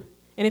do.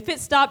 And if it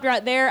stopped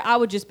right there, I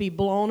would just be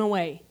blown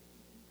away.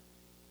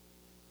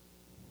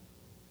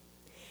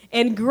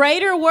 And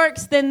greater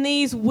works than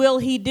these will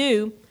he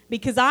do,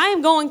 because I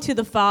am going to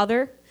the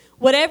Father.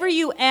 Whatever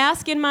you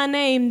ask in my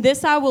name,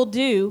 this I will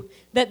do,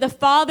 that the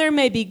Father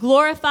may be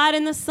glorified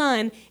in the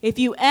Son. If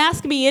you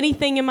ask me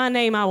anything in my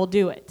name, I will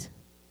do it.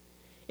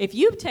 If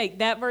you take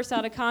that verse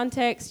out of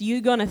context,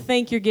 you're going to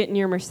think you're getting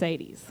your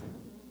Mercedes.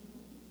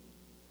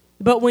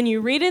 But when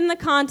you read it in the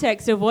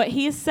context of what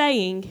he is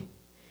saying,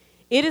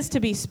 it is to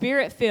be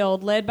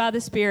Spirit-filled, led by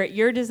the Spirit.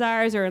 Your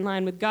desires are in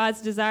line with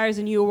God's desires,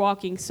 and you are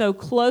walking so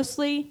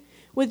closely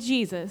with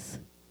Jesus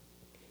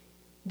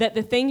that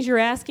the things you're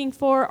asking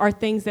for are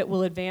things that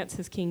will advance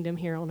his kingdom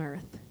here on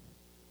earth.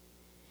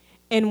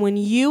 And when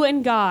you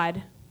and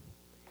God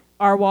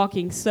are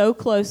walking so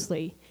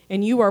closely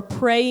and you are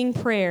praying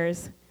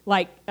prayers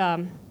like,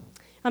 I'm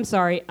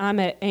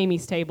at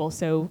Amy's table,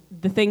 so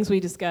the things we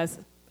discuss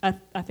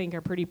I think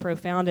are pretty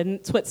profound, and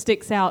it's what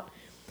sticks out.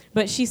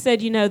 But she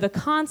said, the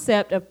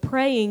concept of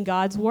praying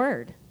God's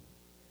word.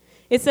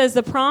 It says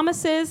the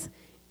promises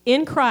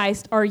in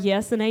Christ are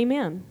yes and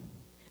amen.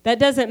 That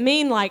doesn't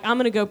mean like I'm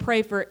going to go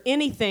pray for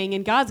anything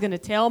and God's going to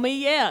tell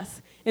me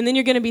yes. And then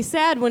you're going to be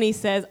sad when he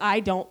says, I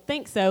don't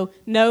think so.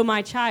 No,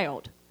 my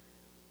child.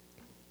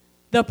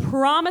 The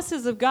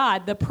promises of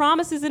God, the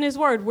promises in his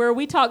word, where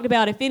we talked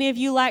about if any of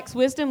you lacks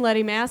wisdom, let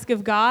him ask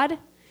of God.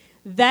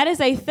 That is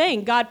a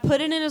thing. God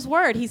put it in his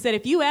word. He said,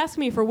 if you ask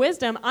me for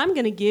wisdom, I'm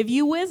going to give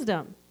you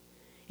wisdom.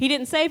 He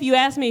didn't say if you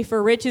ask me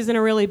for riches in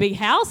a really big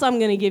house, I'm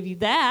going to give you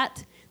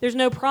that. There's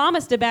no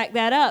promise to back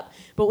that up.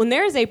 But when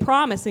there is a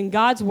promise in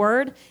God's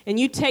word and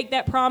you take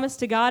that promise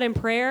to God in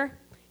prayer,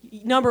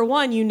 number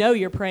one, you know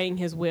you're praying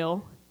his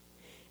will.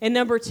 And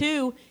number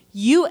two,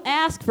 you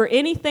ask for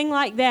anything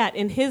like that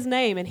in his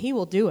name and he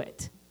will do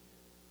it.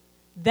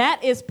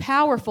 That is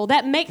powerful.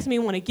 That makes me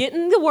want to get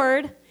in the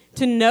word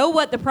to know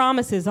what the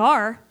promises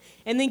are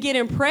and then get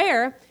in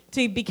prayer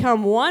to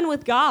become one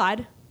with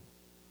God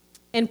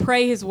and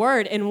pray his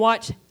word and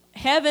watch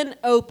heaven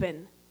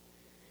open.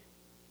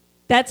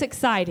 That's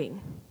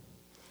exciting.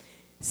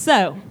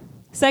 So,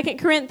 2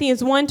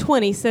 Corinthians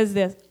 1:20 says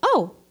this.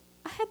 Oh,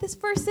 I had this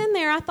verse in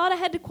there. I thought I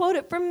had to quote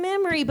it from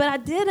memory, but I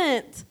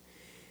didn't.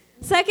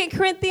 2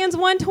 Corinthians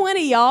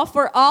 1:20, y'all.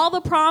 For all the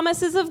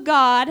promises of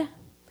God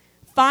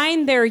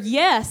find their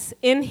yes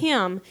in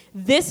him.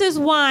 This is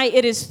why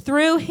it is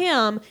through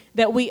him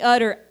that we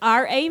utter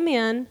our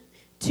amen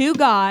to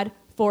God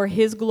for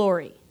his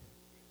glory.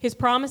 His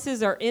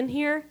promises are in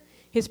here.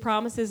 His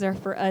promises are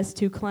for us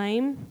to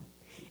claim.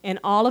 And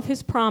all of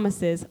his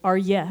promises are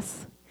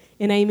yes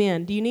and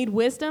amen. Do you need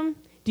wisdom?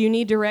 Do you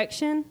need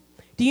direction?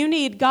 Do you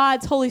need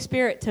God's Holy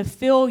Spirit to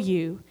fill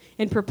you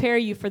and prepare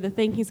you for the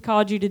thing he's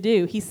called you to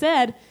do? He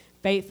said,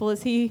 faithful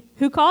is he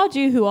who called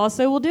you, who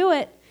also will do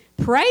it.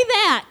 Pray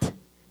that.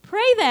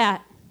 Pray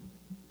that.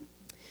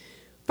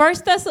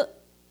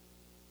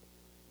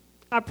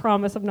 I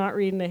promise I'm not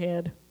reading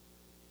ahead.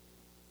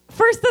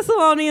 1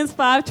 Thessalonians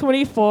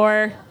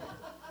 5:24.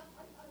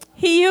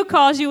 He who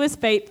calls you is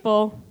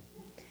faithful.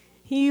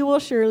 He will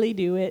surely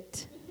do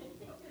it.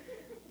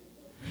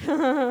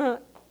 And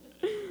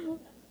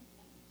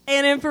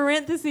in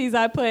parentheses,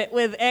 I put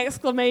with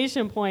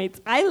exclamation points.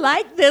 I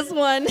like this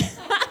one.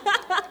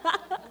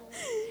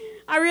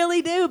 I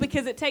really do,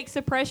 because it takes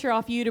the pressure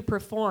off you to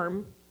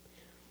perform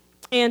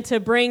and to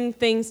bring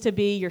things to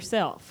be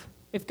yourself.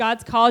 If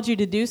God's called you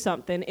to do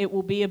something, it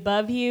will be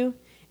above you.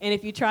 And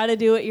if you try to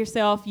do it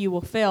yourself, you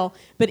will fail.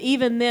 But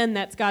even then,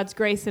 that's God's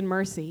grace and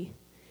mercy,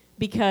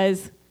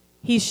 because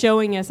he's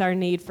showing us our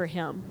need for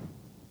him.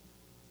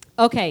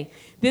 Okay,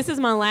 this is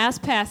my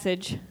last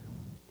passage.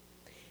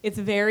 It's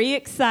very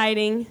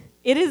exciting.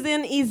 It is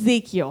in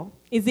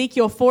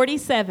Ezekiel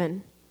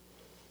 47,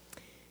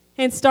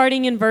 and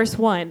starting in verse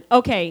 1.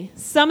 Okay,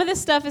 some of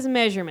this stuff is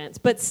measurements,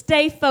 but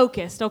stay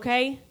focused,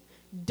 okay?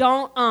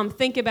 Don't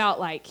think about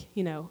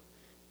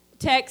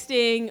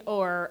texting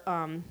or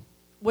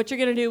what you're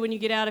going to do when you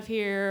get out of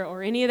here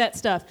or any of that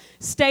stuff.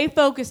 Stay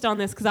focused on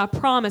this because I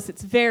promise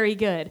it's very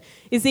good.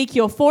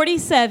 Ezekiel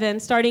 47,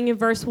 starting in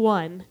verse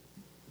 1.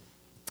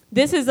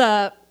 This is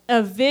a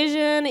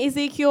vision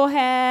Ezekiel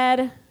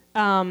had,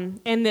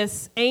 and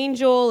this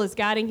angel is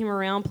guiding him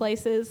around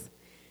places.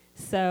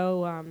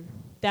 So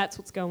that's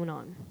what's going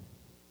on.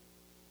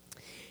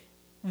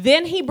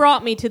 Then he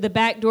brought me to the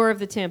back door of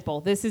the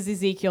temple. This is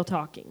Ezekiel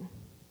talking.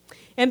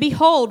 And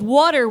behold,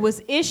 water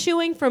was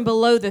issuing from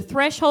below the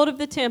threshold of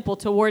the temple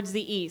towards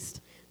the east.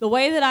 The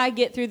way that I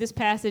get through this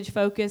passage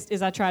focused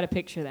is I try to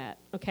picture that,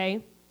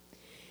 okay?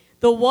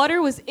 The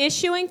water was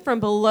issuing from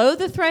below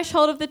the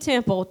threshold of the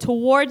temple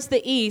towards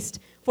the east,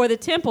 for the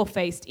temple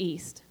faced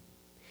east.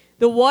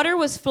 The water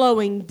was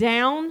flowing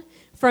down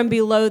from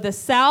below the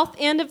south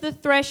end of the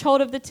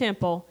threshold of the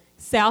temple,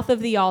 south of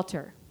the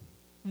altar.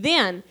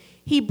 Then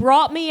he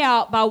brought me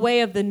out by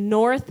way of the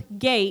north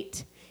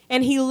gate,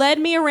 and he led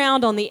me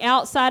around on the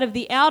outside of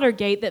the outer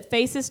gate that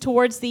faces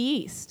towards the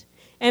east.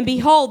 And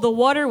behold, the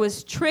water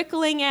was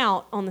trickling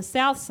out on the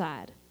south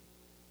side.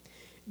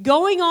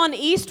 Going on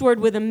eastward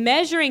with a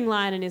measuring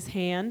line in his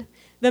hand,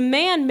 the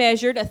man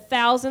measured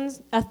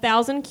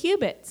 1,000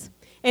 cubits.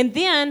 And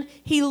then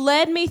he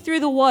led me through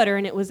the water,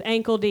 and it was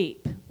ankle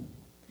deep.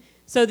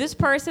 So this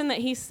person that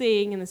he's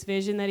seeing in this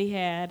vision that he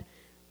had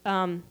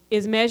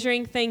is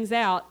measuring things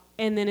out,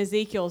 and then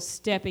Ezekiel's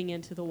stepping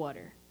into the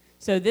water.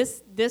 So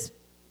this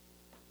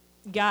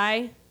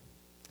guy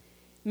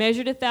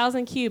measured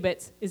 1,000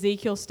 cubits.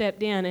 Ezekiel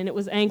stepped in, and it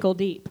was ankle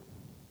deep.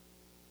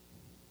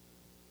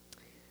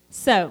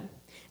 So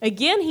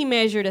again he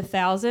measured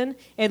 1,000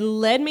 and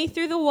led me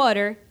through the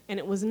water, and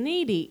it was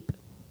knee deep.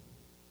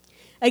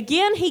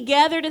 Again he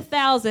gathered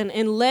 1,000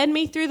 and led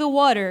me through the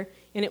water,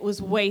 and it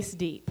was waist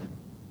deep.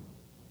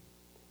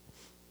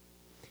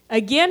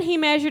 Again he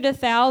measured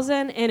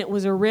 1,000, and it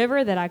was a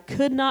river that I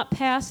could not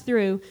pass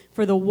through,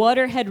 for the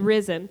water had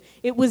risen.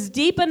 It was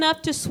deep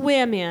enough to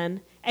swim in,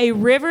 a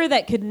river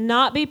that could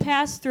not be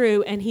passed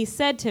through. And he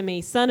said to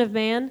me, Son of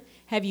man,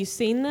 have you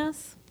seen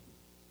this?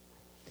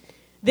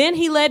 Then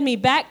he led me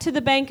back to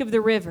the bank of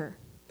the river.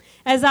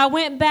 As I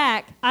went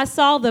back, I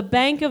saw the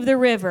bank of the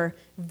river,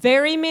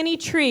 very many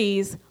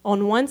trees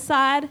on one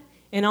side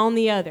and on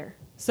the other.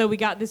 So we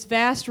got this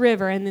vast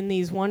river and then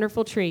these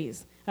wonderful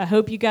trees. I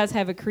hope you guys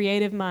have a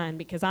creative mind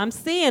because I'm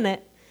seeing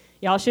it.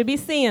 Y'all should be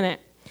seeing it.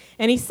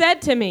 And he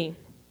said to me,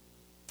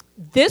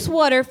 this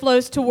water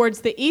flows towards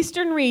the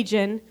eastern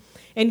region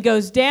and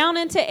goes down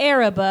into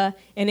Arabah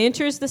and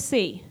enters the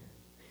sea.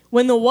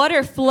 When the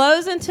water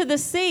flows into the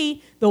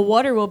sea, the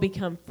water will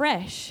become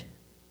fresh.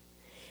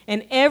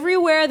 And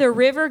everywhere the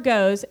river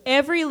goes,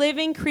 every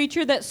living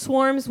creature that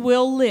swarms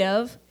will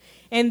live,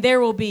 and there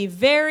will be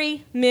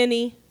very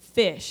many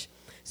fish.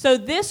 So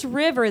this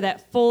river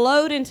that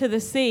flowed into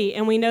the sea,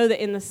 and we know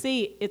that in the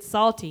sea it's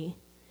salty,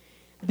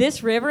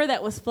 this river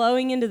that was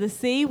flowing into the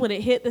sea, when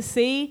it hit the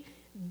sea,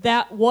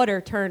 that water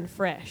turned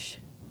fresh.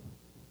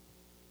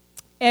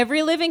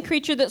 Every living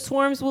creature that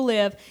swarms will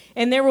live,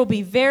 and there will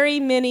be very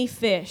many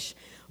fish.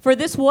 For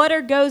this water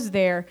goes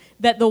there,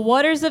 that the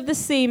waters of the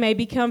sea may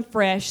become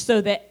fresh,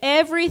 so that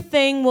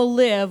everything will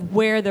live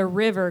where the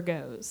river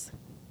goes.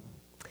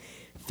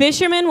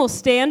 Fishermen will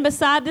stand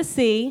beside the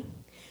sea,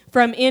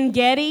 from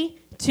En-Gedi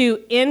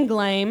to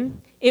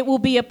Englaim. It will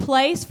be a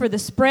place for the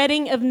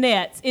spreading of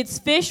nets. Its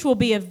fish will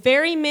be of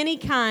very many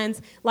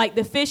kinds, like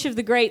the fish of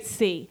the great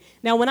sea.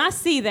 Now, when I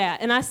see that,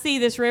 and I see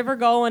this river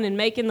going and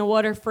making the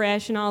water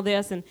fresh and all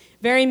this, and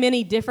very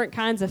many different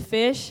kinds of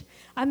fish,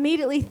 I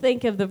immediately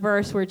think of the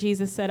verse where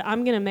Jesus said,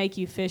 I'm going to make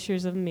you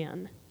fishers of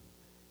men.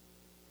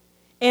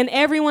 And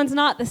everyone's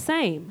not the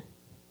same.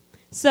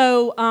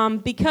 So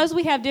because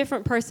we have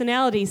different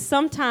personalities,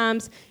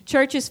 sometimes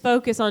churches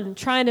focus on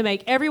trying to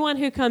make everyone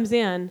who comes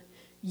in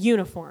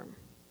uniform.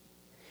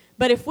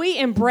 But if we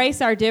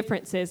embrace our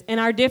differences and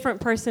our different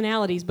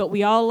personalities, but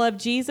we all love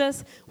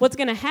Jesus, what's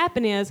going to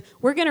happen is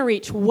we're going to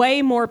reach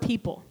way more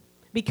people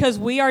because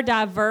we are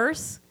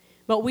diverse,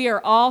 but we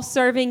are all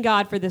serving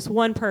God for this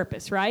one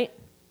purpose, right?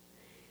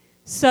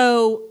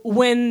 So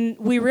when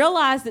we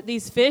realize that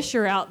these fish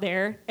are out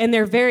there and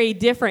they're very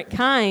different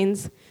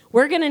kinds,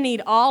 we're going to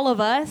need all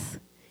of us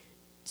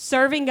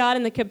serving God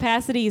in the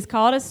capacity He's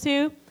called us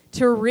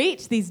to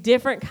reach these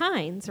different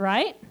kinds,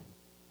 right?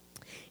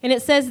 And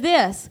it says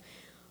this,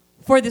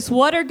 for this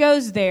water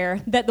goes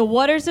there, that the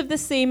waters of the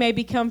sea may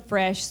become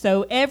fresh,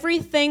 so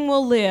everything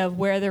will live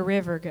where the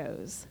river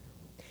goes.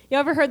 You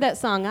ever heard that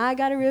song, I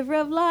got a river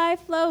of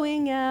life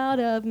flowing out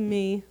of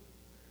me?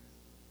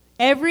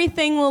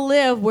 Everything will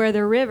live where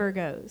the river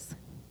goes.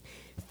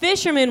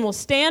 Fishermen will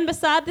stand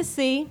beside the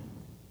sea,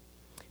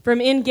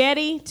 from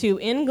En-Gedi to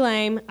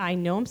Englaim. I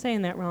know I'm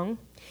saying that wrong.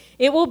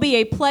 It will be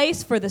a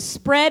place for the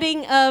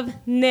spreading of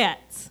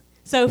nets.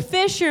 So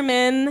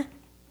fishermen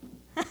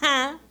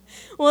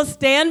will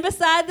stand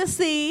beside the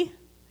sea,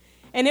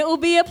 and it will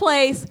be a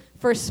place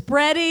for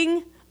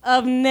spreading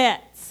of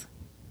nets.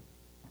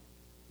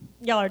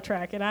 Y'all are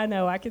tracking. I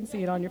know. I can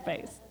see it on your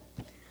face.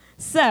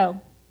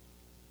 So,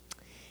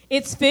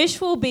 its fish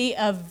will be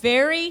of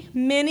very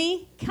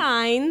many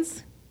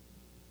kinds,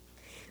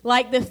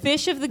 like the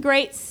fish of the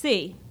great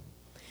sea.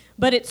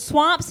 But its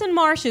swamps and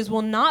marshes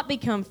will not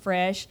become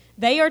fresh.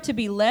 They are to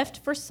be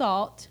left for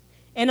salt.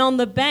 And on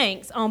the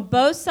banks, on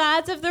both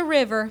sides of the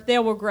river,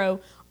 there will grow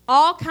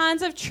all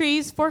kinds of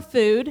trees for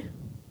food.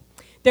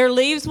 Their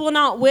leaves will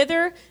not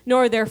wither,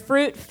 nor their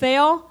fruit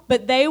fail,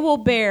 but they will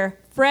bear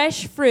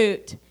fresh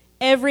fruit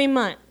every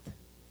month.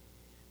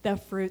 The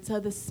fruits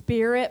of the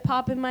Spirit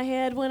pop in my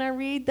head when I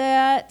read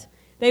that.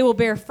 They will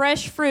bear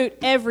fresh fruit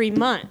every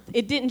month.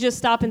 It didn't just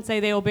stop and say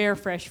they will bear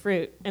fresh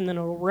fruit and then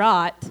it'll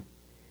rot.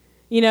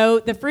 You know,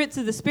 the fruits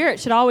of the Spirit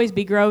should always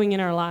be growing in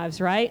our lives,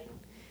 right?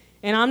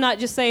 And I'm not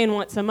just saying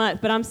once a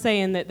month, but I'm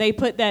saying that they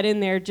put that in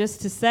there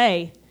just to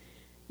say,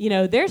 you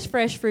know, there's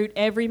fresh fruit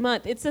every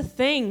month. It's a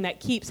thing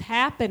that keeps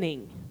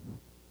happening.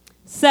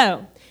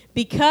 So,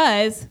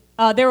 because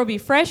there will be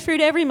fresh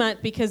fruit every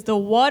month because the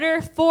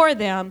water for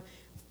them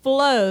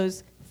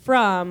flows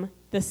from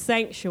the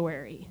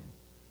sanctuary.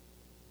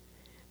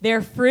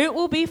 Their fruit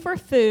will be for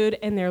food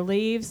and their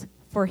leaves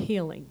for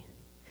healing.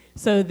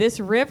 So this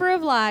river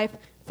of life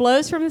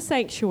flows from the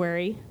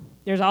sanctuary.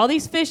 There's all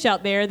these fish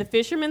out there. The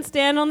fishermen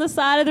stand on the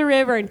side of the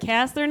river and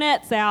cast their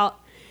nets out.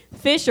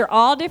 Fish are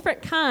all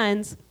different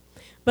kinds.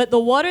 But the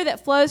water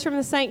that flows from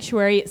the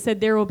sanctuary, it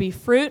said there will be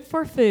fruit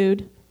for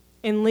food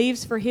and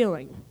leaves for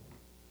healing.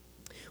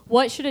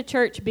 What should a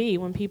church be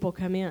when people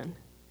come in?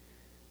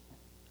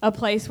 A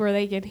place where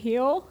they can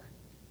heal,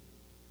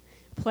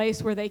 a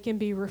place where they can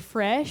be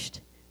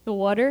refreshed, the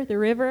water, the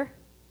river,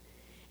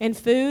 and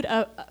food,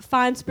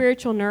 find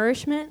spiritual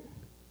nourishment.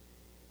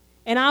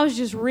 And I was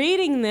just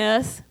reading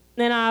this,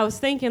 and I was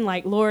thinking,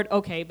 like, Lord,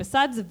 okay,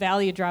 besides the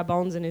valley of dry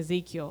bones in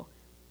Ezekiel,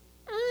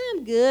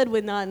 I'm good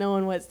with not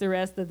knowing what's the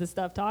rest of the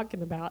stuff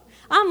talking about.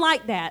 I'm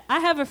like that. I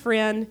have a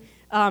friend,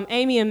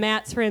 Amy and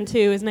Matt's friend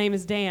too. His name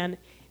is Dan.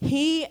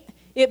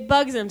 It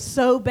bugs him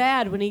so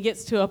bad when he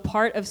gets to a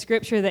part of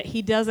Scripture that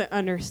he doesn't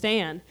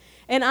understand.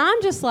 And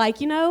I'm just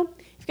like, you know,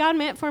 if God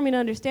meant for me to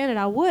understand it,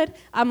 I would.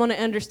 I'm going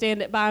to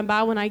understand it by and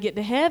by when I get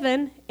to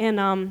heaven.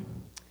 And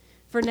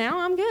for now,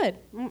 I'm good.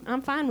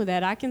 I'm fine with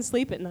that. I can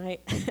sleep at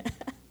night.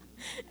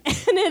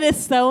 And it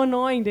is so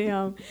annoying to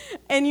him.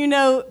 And, you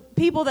know,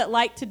 people that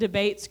like to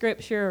debate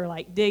Scripture or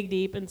like dig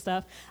deep and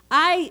stuff,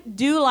 I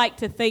do like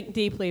to think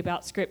deeply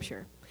about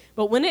Scripture.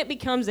 But when it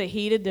becomes a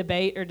heated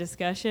debate or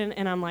discussion,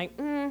 and I'm like,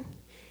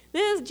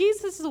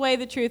 Jesus is the way,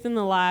 the truth, and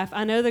the life.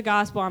 I know the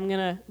gospel. I'm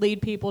going to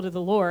lead people to the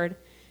Lord.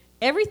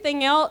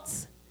 Everything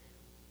else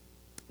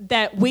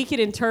that we could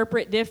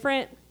interpret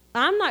different,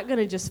 I'm not going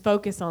to just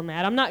focus on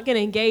that. I'm not going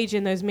to engage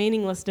in those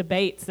meaningless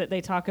debates that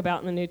they talk about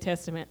in the New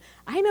Testament.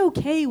 I'm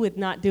okay with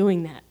not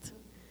doing that.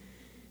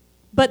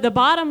 But the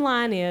bottom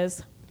line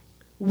is,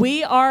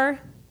 we are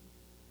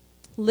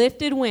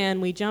lifted when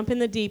we jump in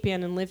the deep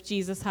end and lift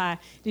Jesus high.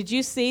 Did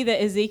you see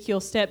that Ezekiel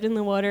stepped in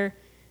the water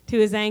to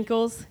his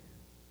ankles,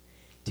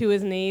 to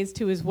his knees,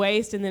 to his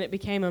waist, and then it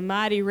became a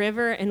mighty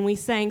river? And we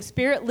sang,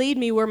 Spirit, lead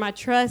me where my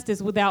trust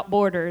is without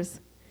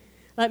borders.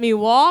 Let me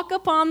walk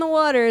upon the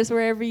waters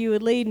wherever you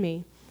would lead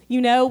me.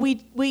 You know,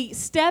 we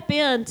step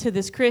into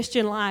this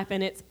Christian life,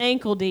 and it's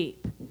ankle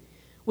deep.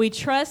 We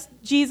trust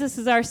Jesus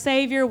as our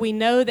Savior. We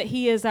know that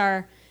He is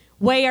our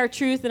way, our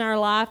truth, and our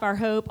life, our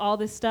hope, all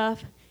this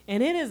stuff.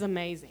 And it is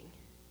amazing.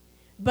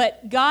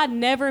 But God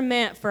never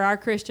meant for our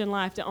Christian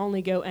life to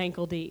only go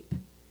ankle deep.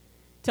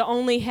 To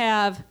only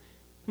have,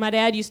 my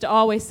dad used to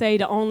always say,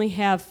 to only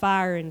have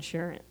fire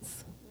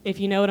insurance. If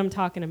you know what I'm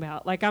talking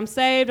about. Like, I'm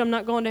saved, I'm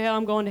not going to hell,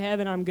 I'm going to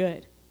heaven, I'm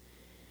good.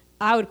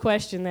 I would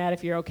question that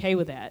if you're okay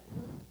with that.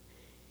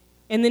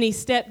 And then he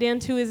stepped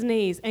into his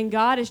knees. And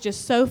God is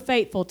just so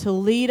faithful to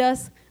lead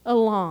us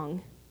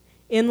along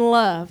in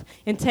love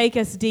and take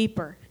us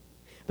deeper.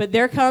 But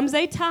there comes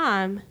a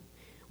time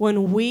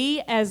when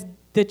we, as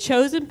the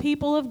chosen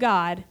people of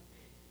God,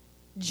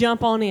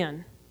 jump on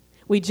in.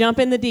 We jump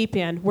in the deep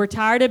end. We're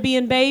tired of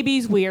being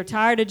babies. We are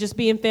tired of just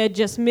being fed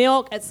just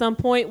milk. At some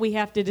point, we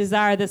have to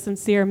desire the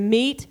sincere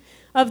meat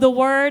of the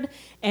Word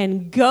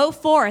and go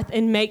forth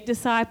and make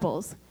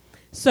disciples.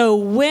 So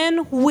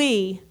when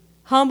we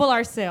humble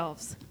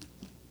ourselves,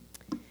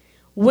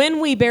 when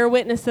we bear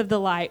witness of the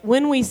light,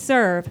 when we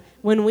serve,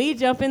 when we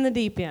jump in the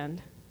deep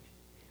end,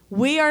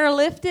 we are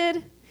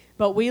lifted,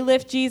 but we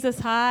lift Jesus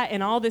high,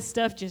 and all this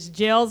stuff just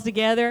gels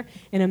together,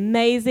 and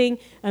amazing,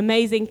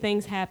 amazing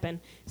things happen.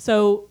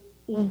 So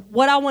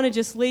what I want to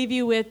just leave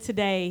you with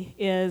today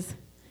is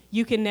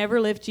you can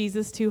never lift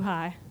Jesus too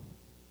high.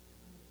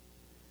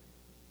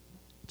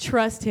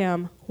 Trust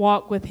Him.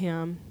 Walk with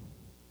Him.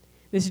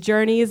 This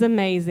journey is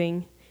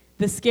amazing.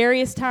 The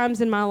scariest times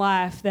in my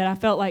life that I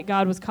felt like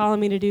God was calling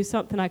me to do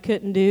something I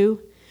couldn't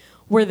do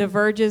were the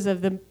verges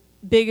of the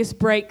biggest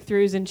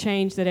breakthroughs and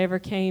change that ever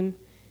came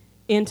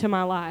into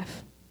my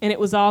life. And it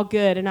was all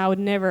good, and I would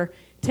never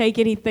take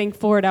anything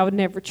for it. I would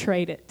never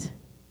trade it.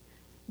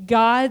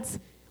 God's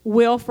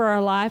will for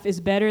our life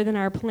is better than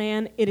our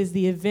plan. It is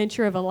the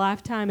adventure of a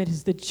lifetime. It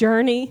is the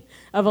journey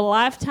of a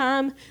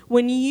lifetime.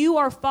 When you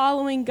are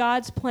following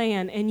God's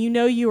plan and you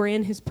know you are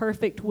in His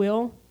perfect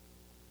will,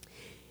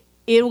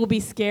 it will be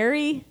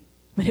scary,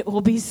 but it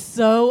will be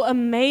so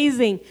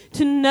amazing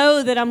to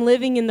know that I'm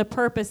living in the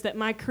purpose that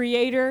my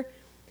Creator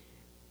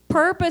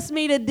purposed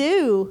me to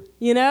do,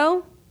 you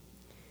know?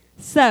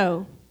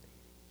 So,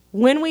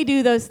 when we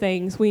do those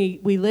things, we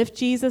lift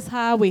Jesus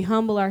high, we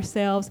humble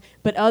ourselves,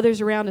 but others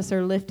around us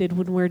are lifted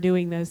when we're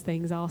doing those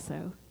things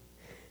also.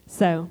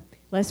 So,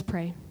 let's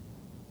pray.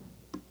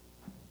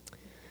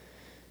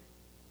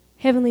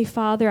 Heavenly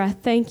Father, I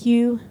thank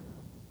you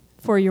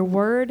for your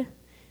word,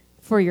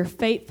 for your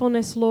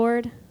faithfulness,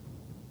 Lord.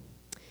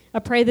 I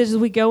pray that as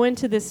we go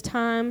into this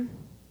time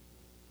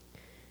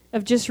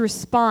of just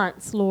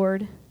response,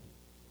 Lord,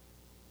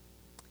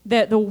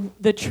 that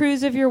the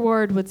truths of your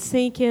word would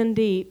sink in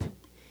deep.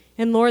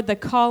 And Lord, the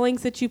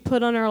callings that you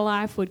put on our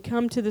life would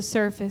come to the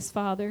surface,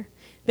 Father.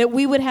 That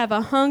we would have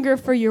a hunger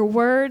for your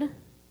word.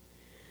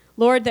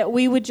 Lord, that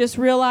we would just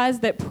realize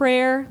that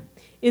prayer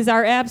is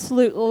our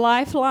absolute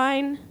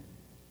lifeline.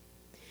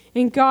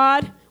 And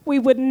God, we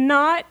would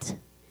not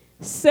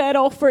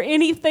settle for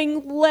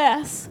anything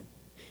less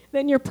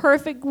than your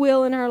perfect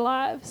will in our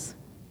lives.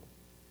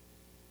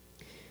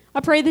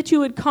 I pray that you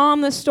would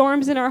calm the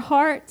storms in our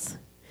hearts.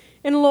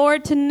 And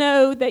Lord, to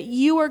know that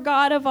you are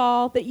God of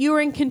all, that you are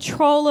in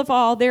control of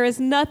all. There is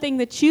nothing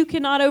that you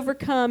cannot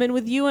overcome. And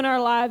with you in our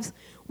lives,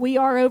 we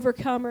are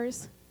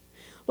overcomers.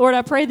 Lord,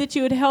 I pray that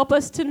you would help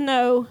us to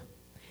know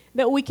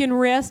that we can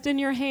rest in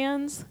your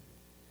hands.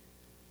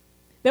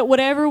 That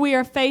whatever we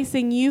are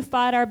facing, you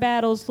fight our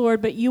battles,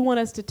 Lord, but you want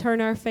us to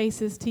turn our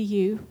faces to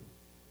you.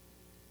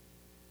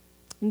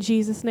 In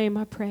Jesus' name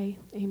I pray.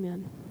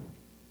 Amen.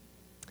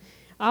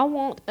 I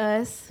want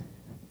us,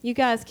 you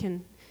guys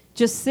can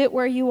just sit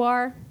where you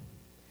are,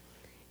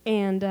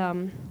 and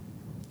I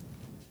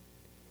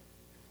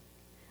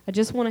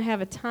just want to have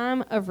a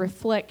time of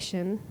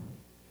reflection.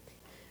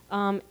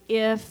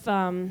 If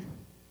the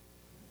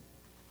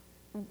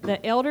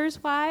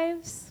elders'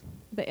 wives,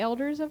 the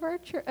elders of our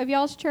of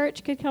y'all's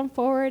church could come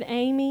forward,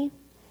 Amy,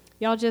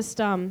 y'all just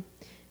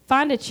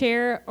find a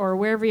chair or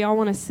wherever y'all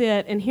want to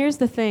sit. And here's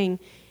the thing,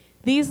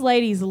 these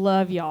ladies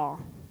love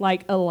y'all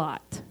like a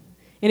lot.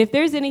 And if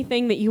there's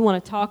anything that you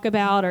want to talk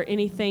about or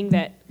anything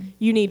that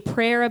you need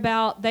prayer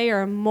about, they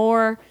are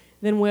more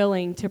than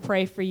willing to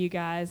pray for you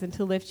guys and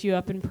to lift you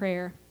up in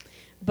prayer.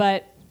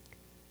 But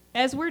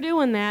as we're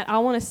doing that, I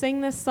want to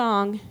sing this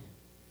song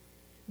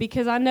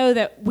because I know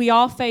that we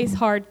all face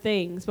hard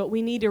things, but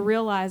we need to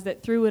realize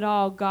that through it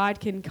all, God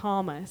can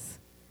calm us.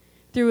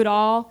 Through it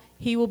all,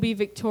 He will be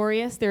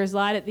victorious. There is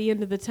light at the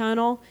end of the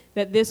tunnel,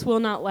 that this will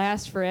not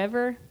last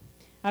forever.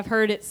 I've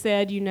heard it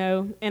said,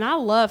 and I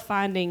love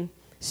finding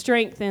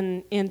strength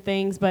in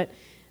things, but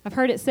I've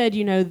heard it said,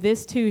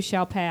 this too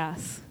shall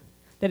pass,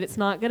 that it's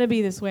not going to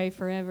be this way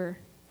forever.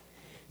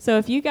 So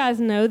if you guys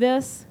know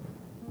this,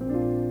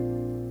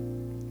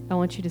 I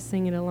want you to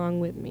sing it along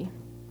with me.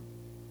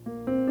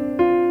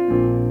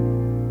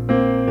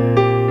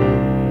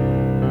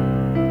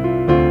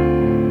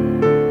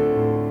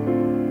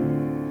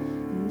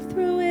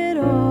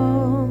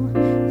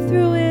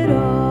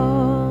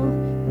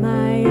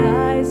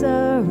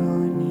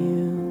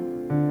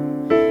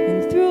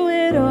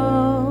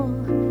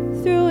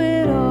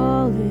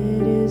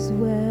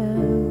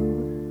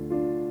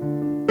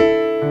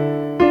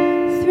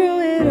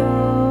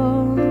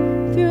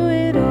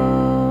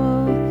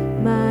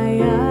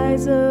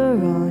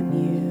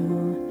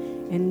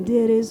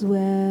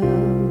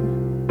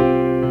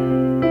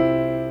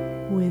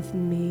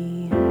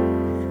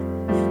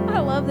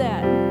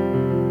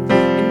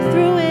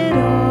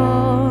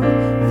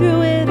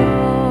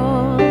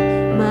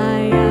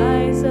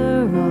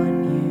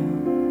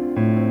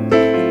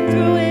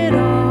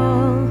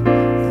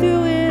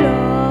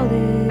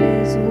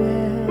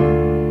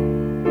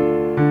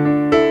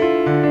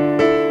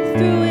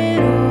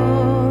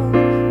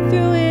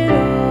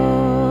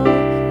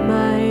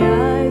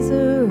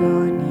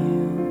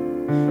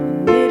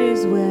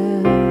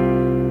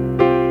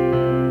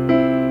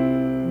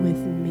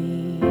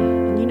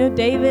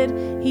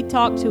 David, he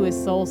talked to his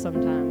soul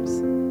sometimes.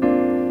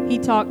 He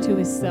talked to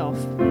himself.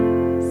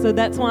 So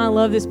that's why I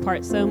love this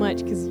part so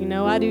much, because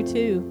I do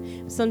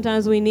too.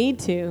 Sometimes we need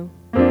to.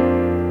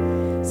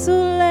 So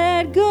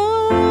let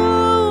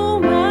go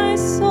my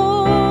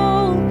soul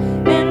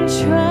and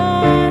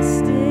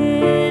trust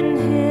in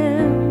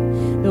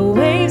Him. The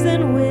waves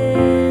and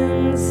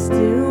winds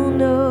still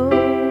know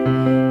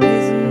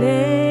His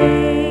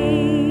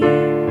name.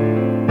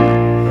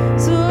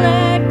 So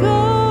let go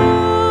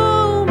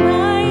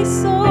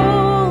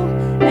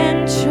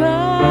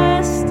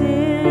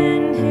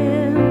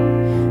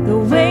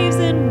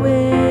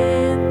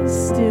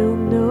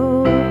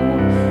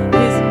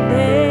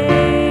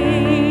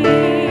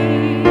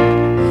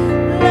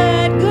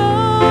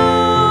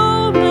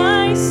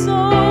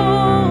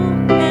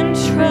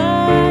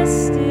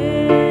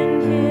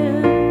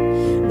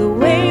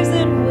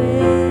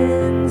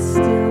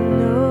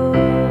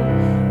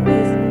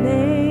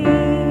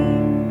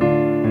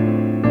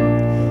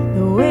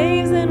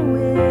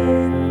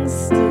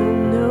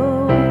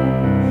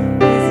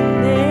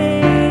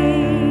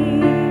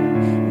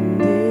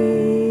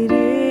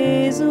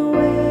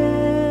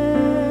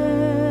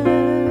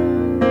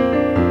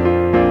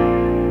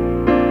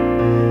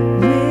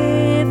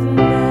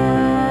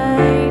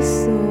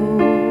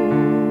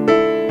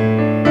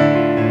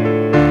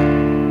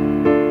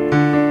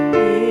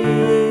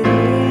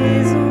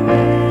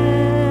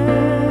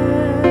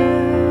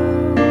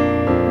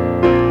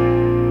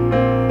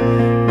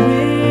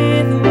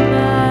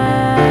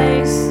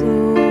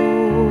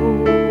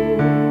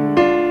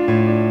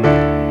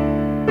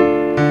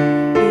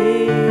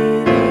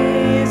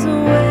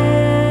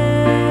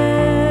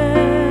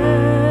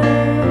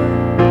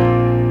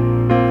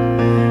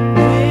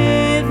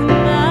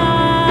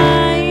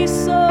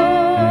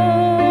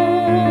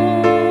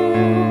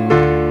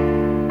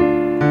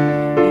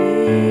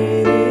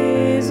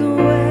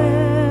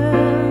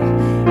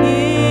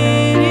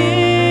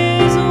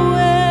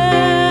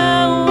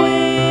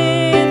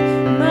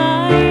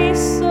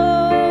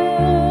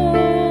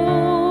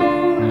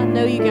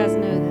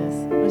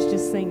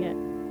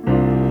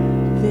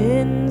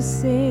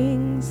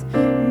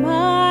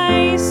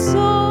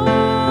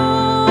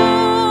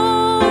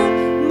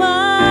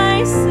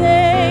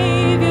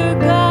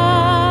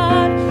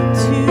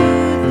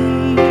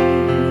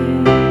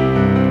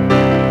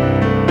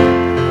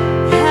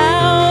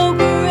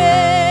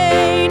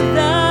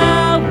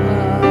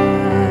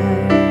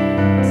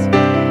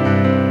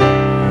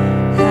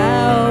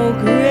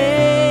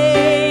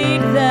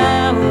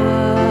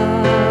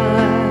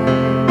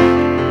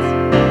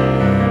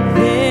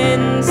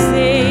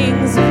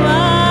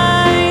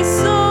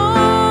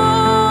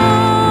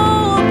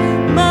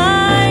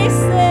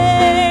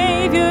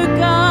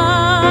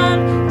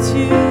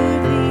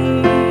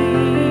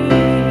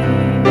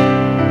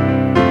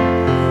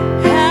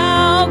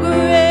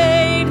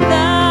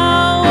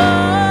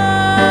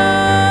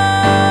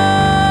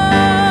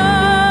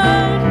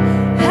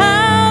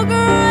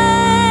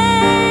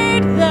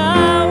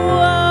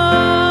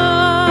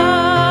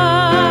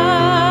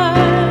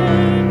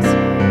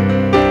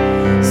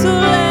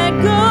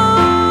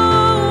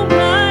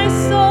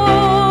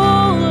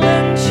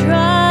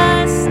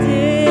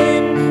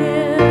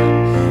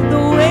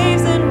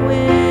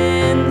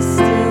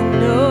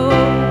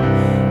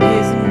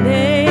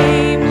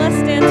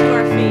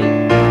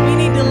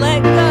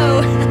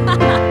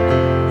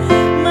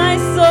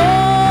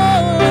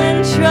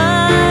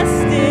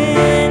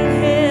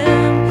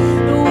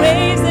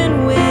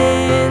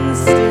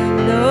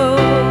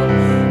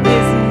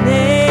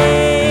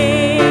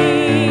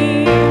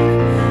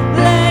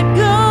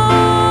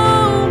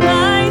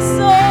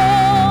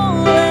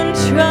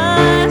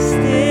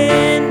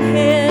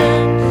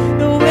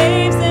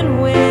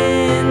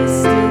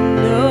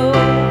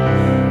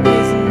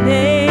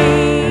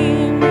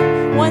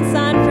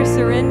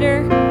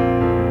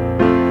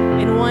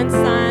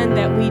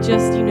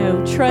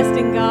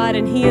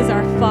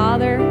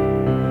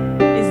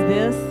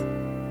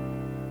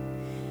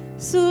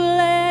So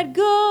let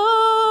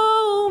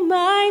go,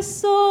 my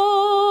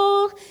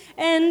soul,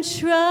 and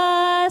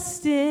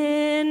trust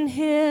in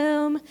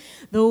him.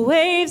 The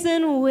waves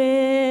and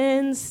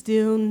winds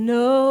still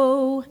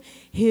know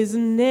his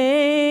name.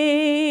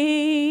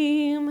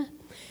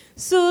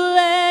 So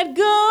let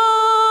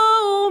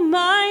go,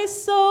 my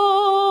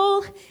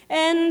soul,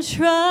 and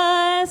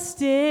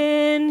trust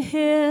in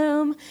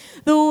him.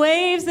 The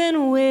waves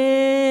and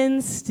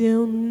winds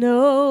still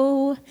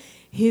know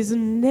his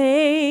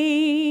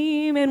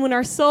name. And when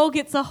our soul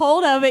gets a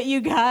hold of it,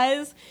 you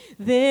guys,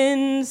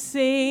 then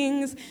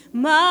sings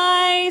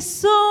my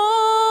soul,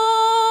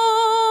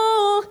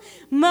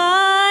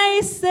 my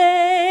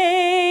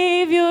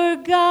Savior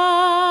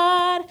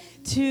God,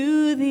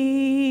 to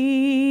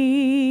thee.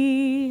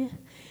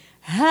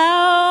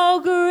 How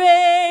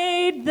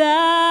great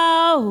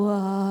thou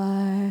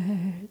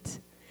art,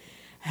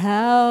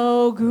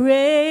 how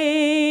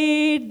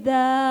great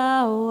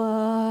thou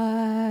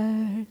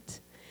art.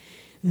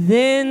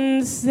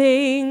 Then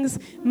sings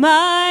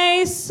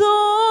my soul,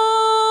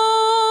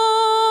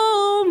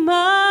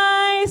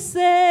 my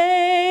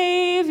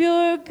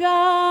Savior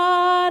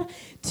God,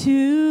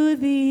 to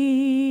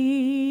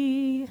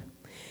thee.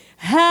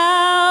 How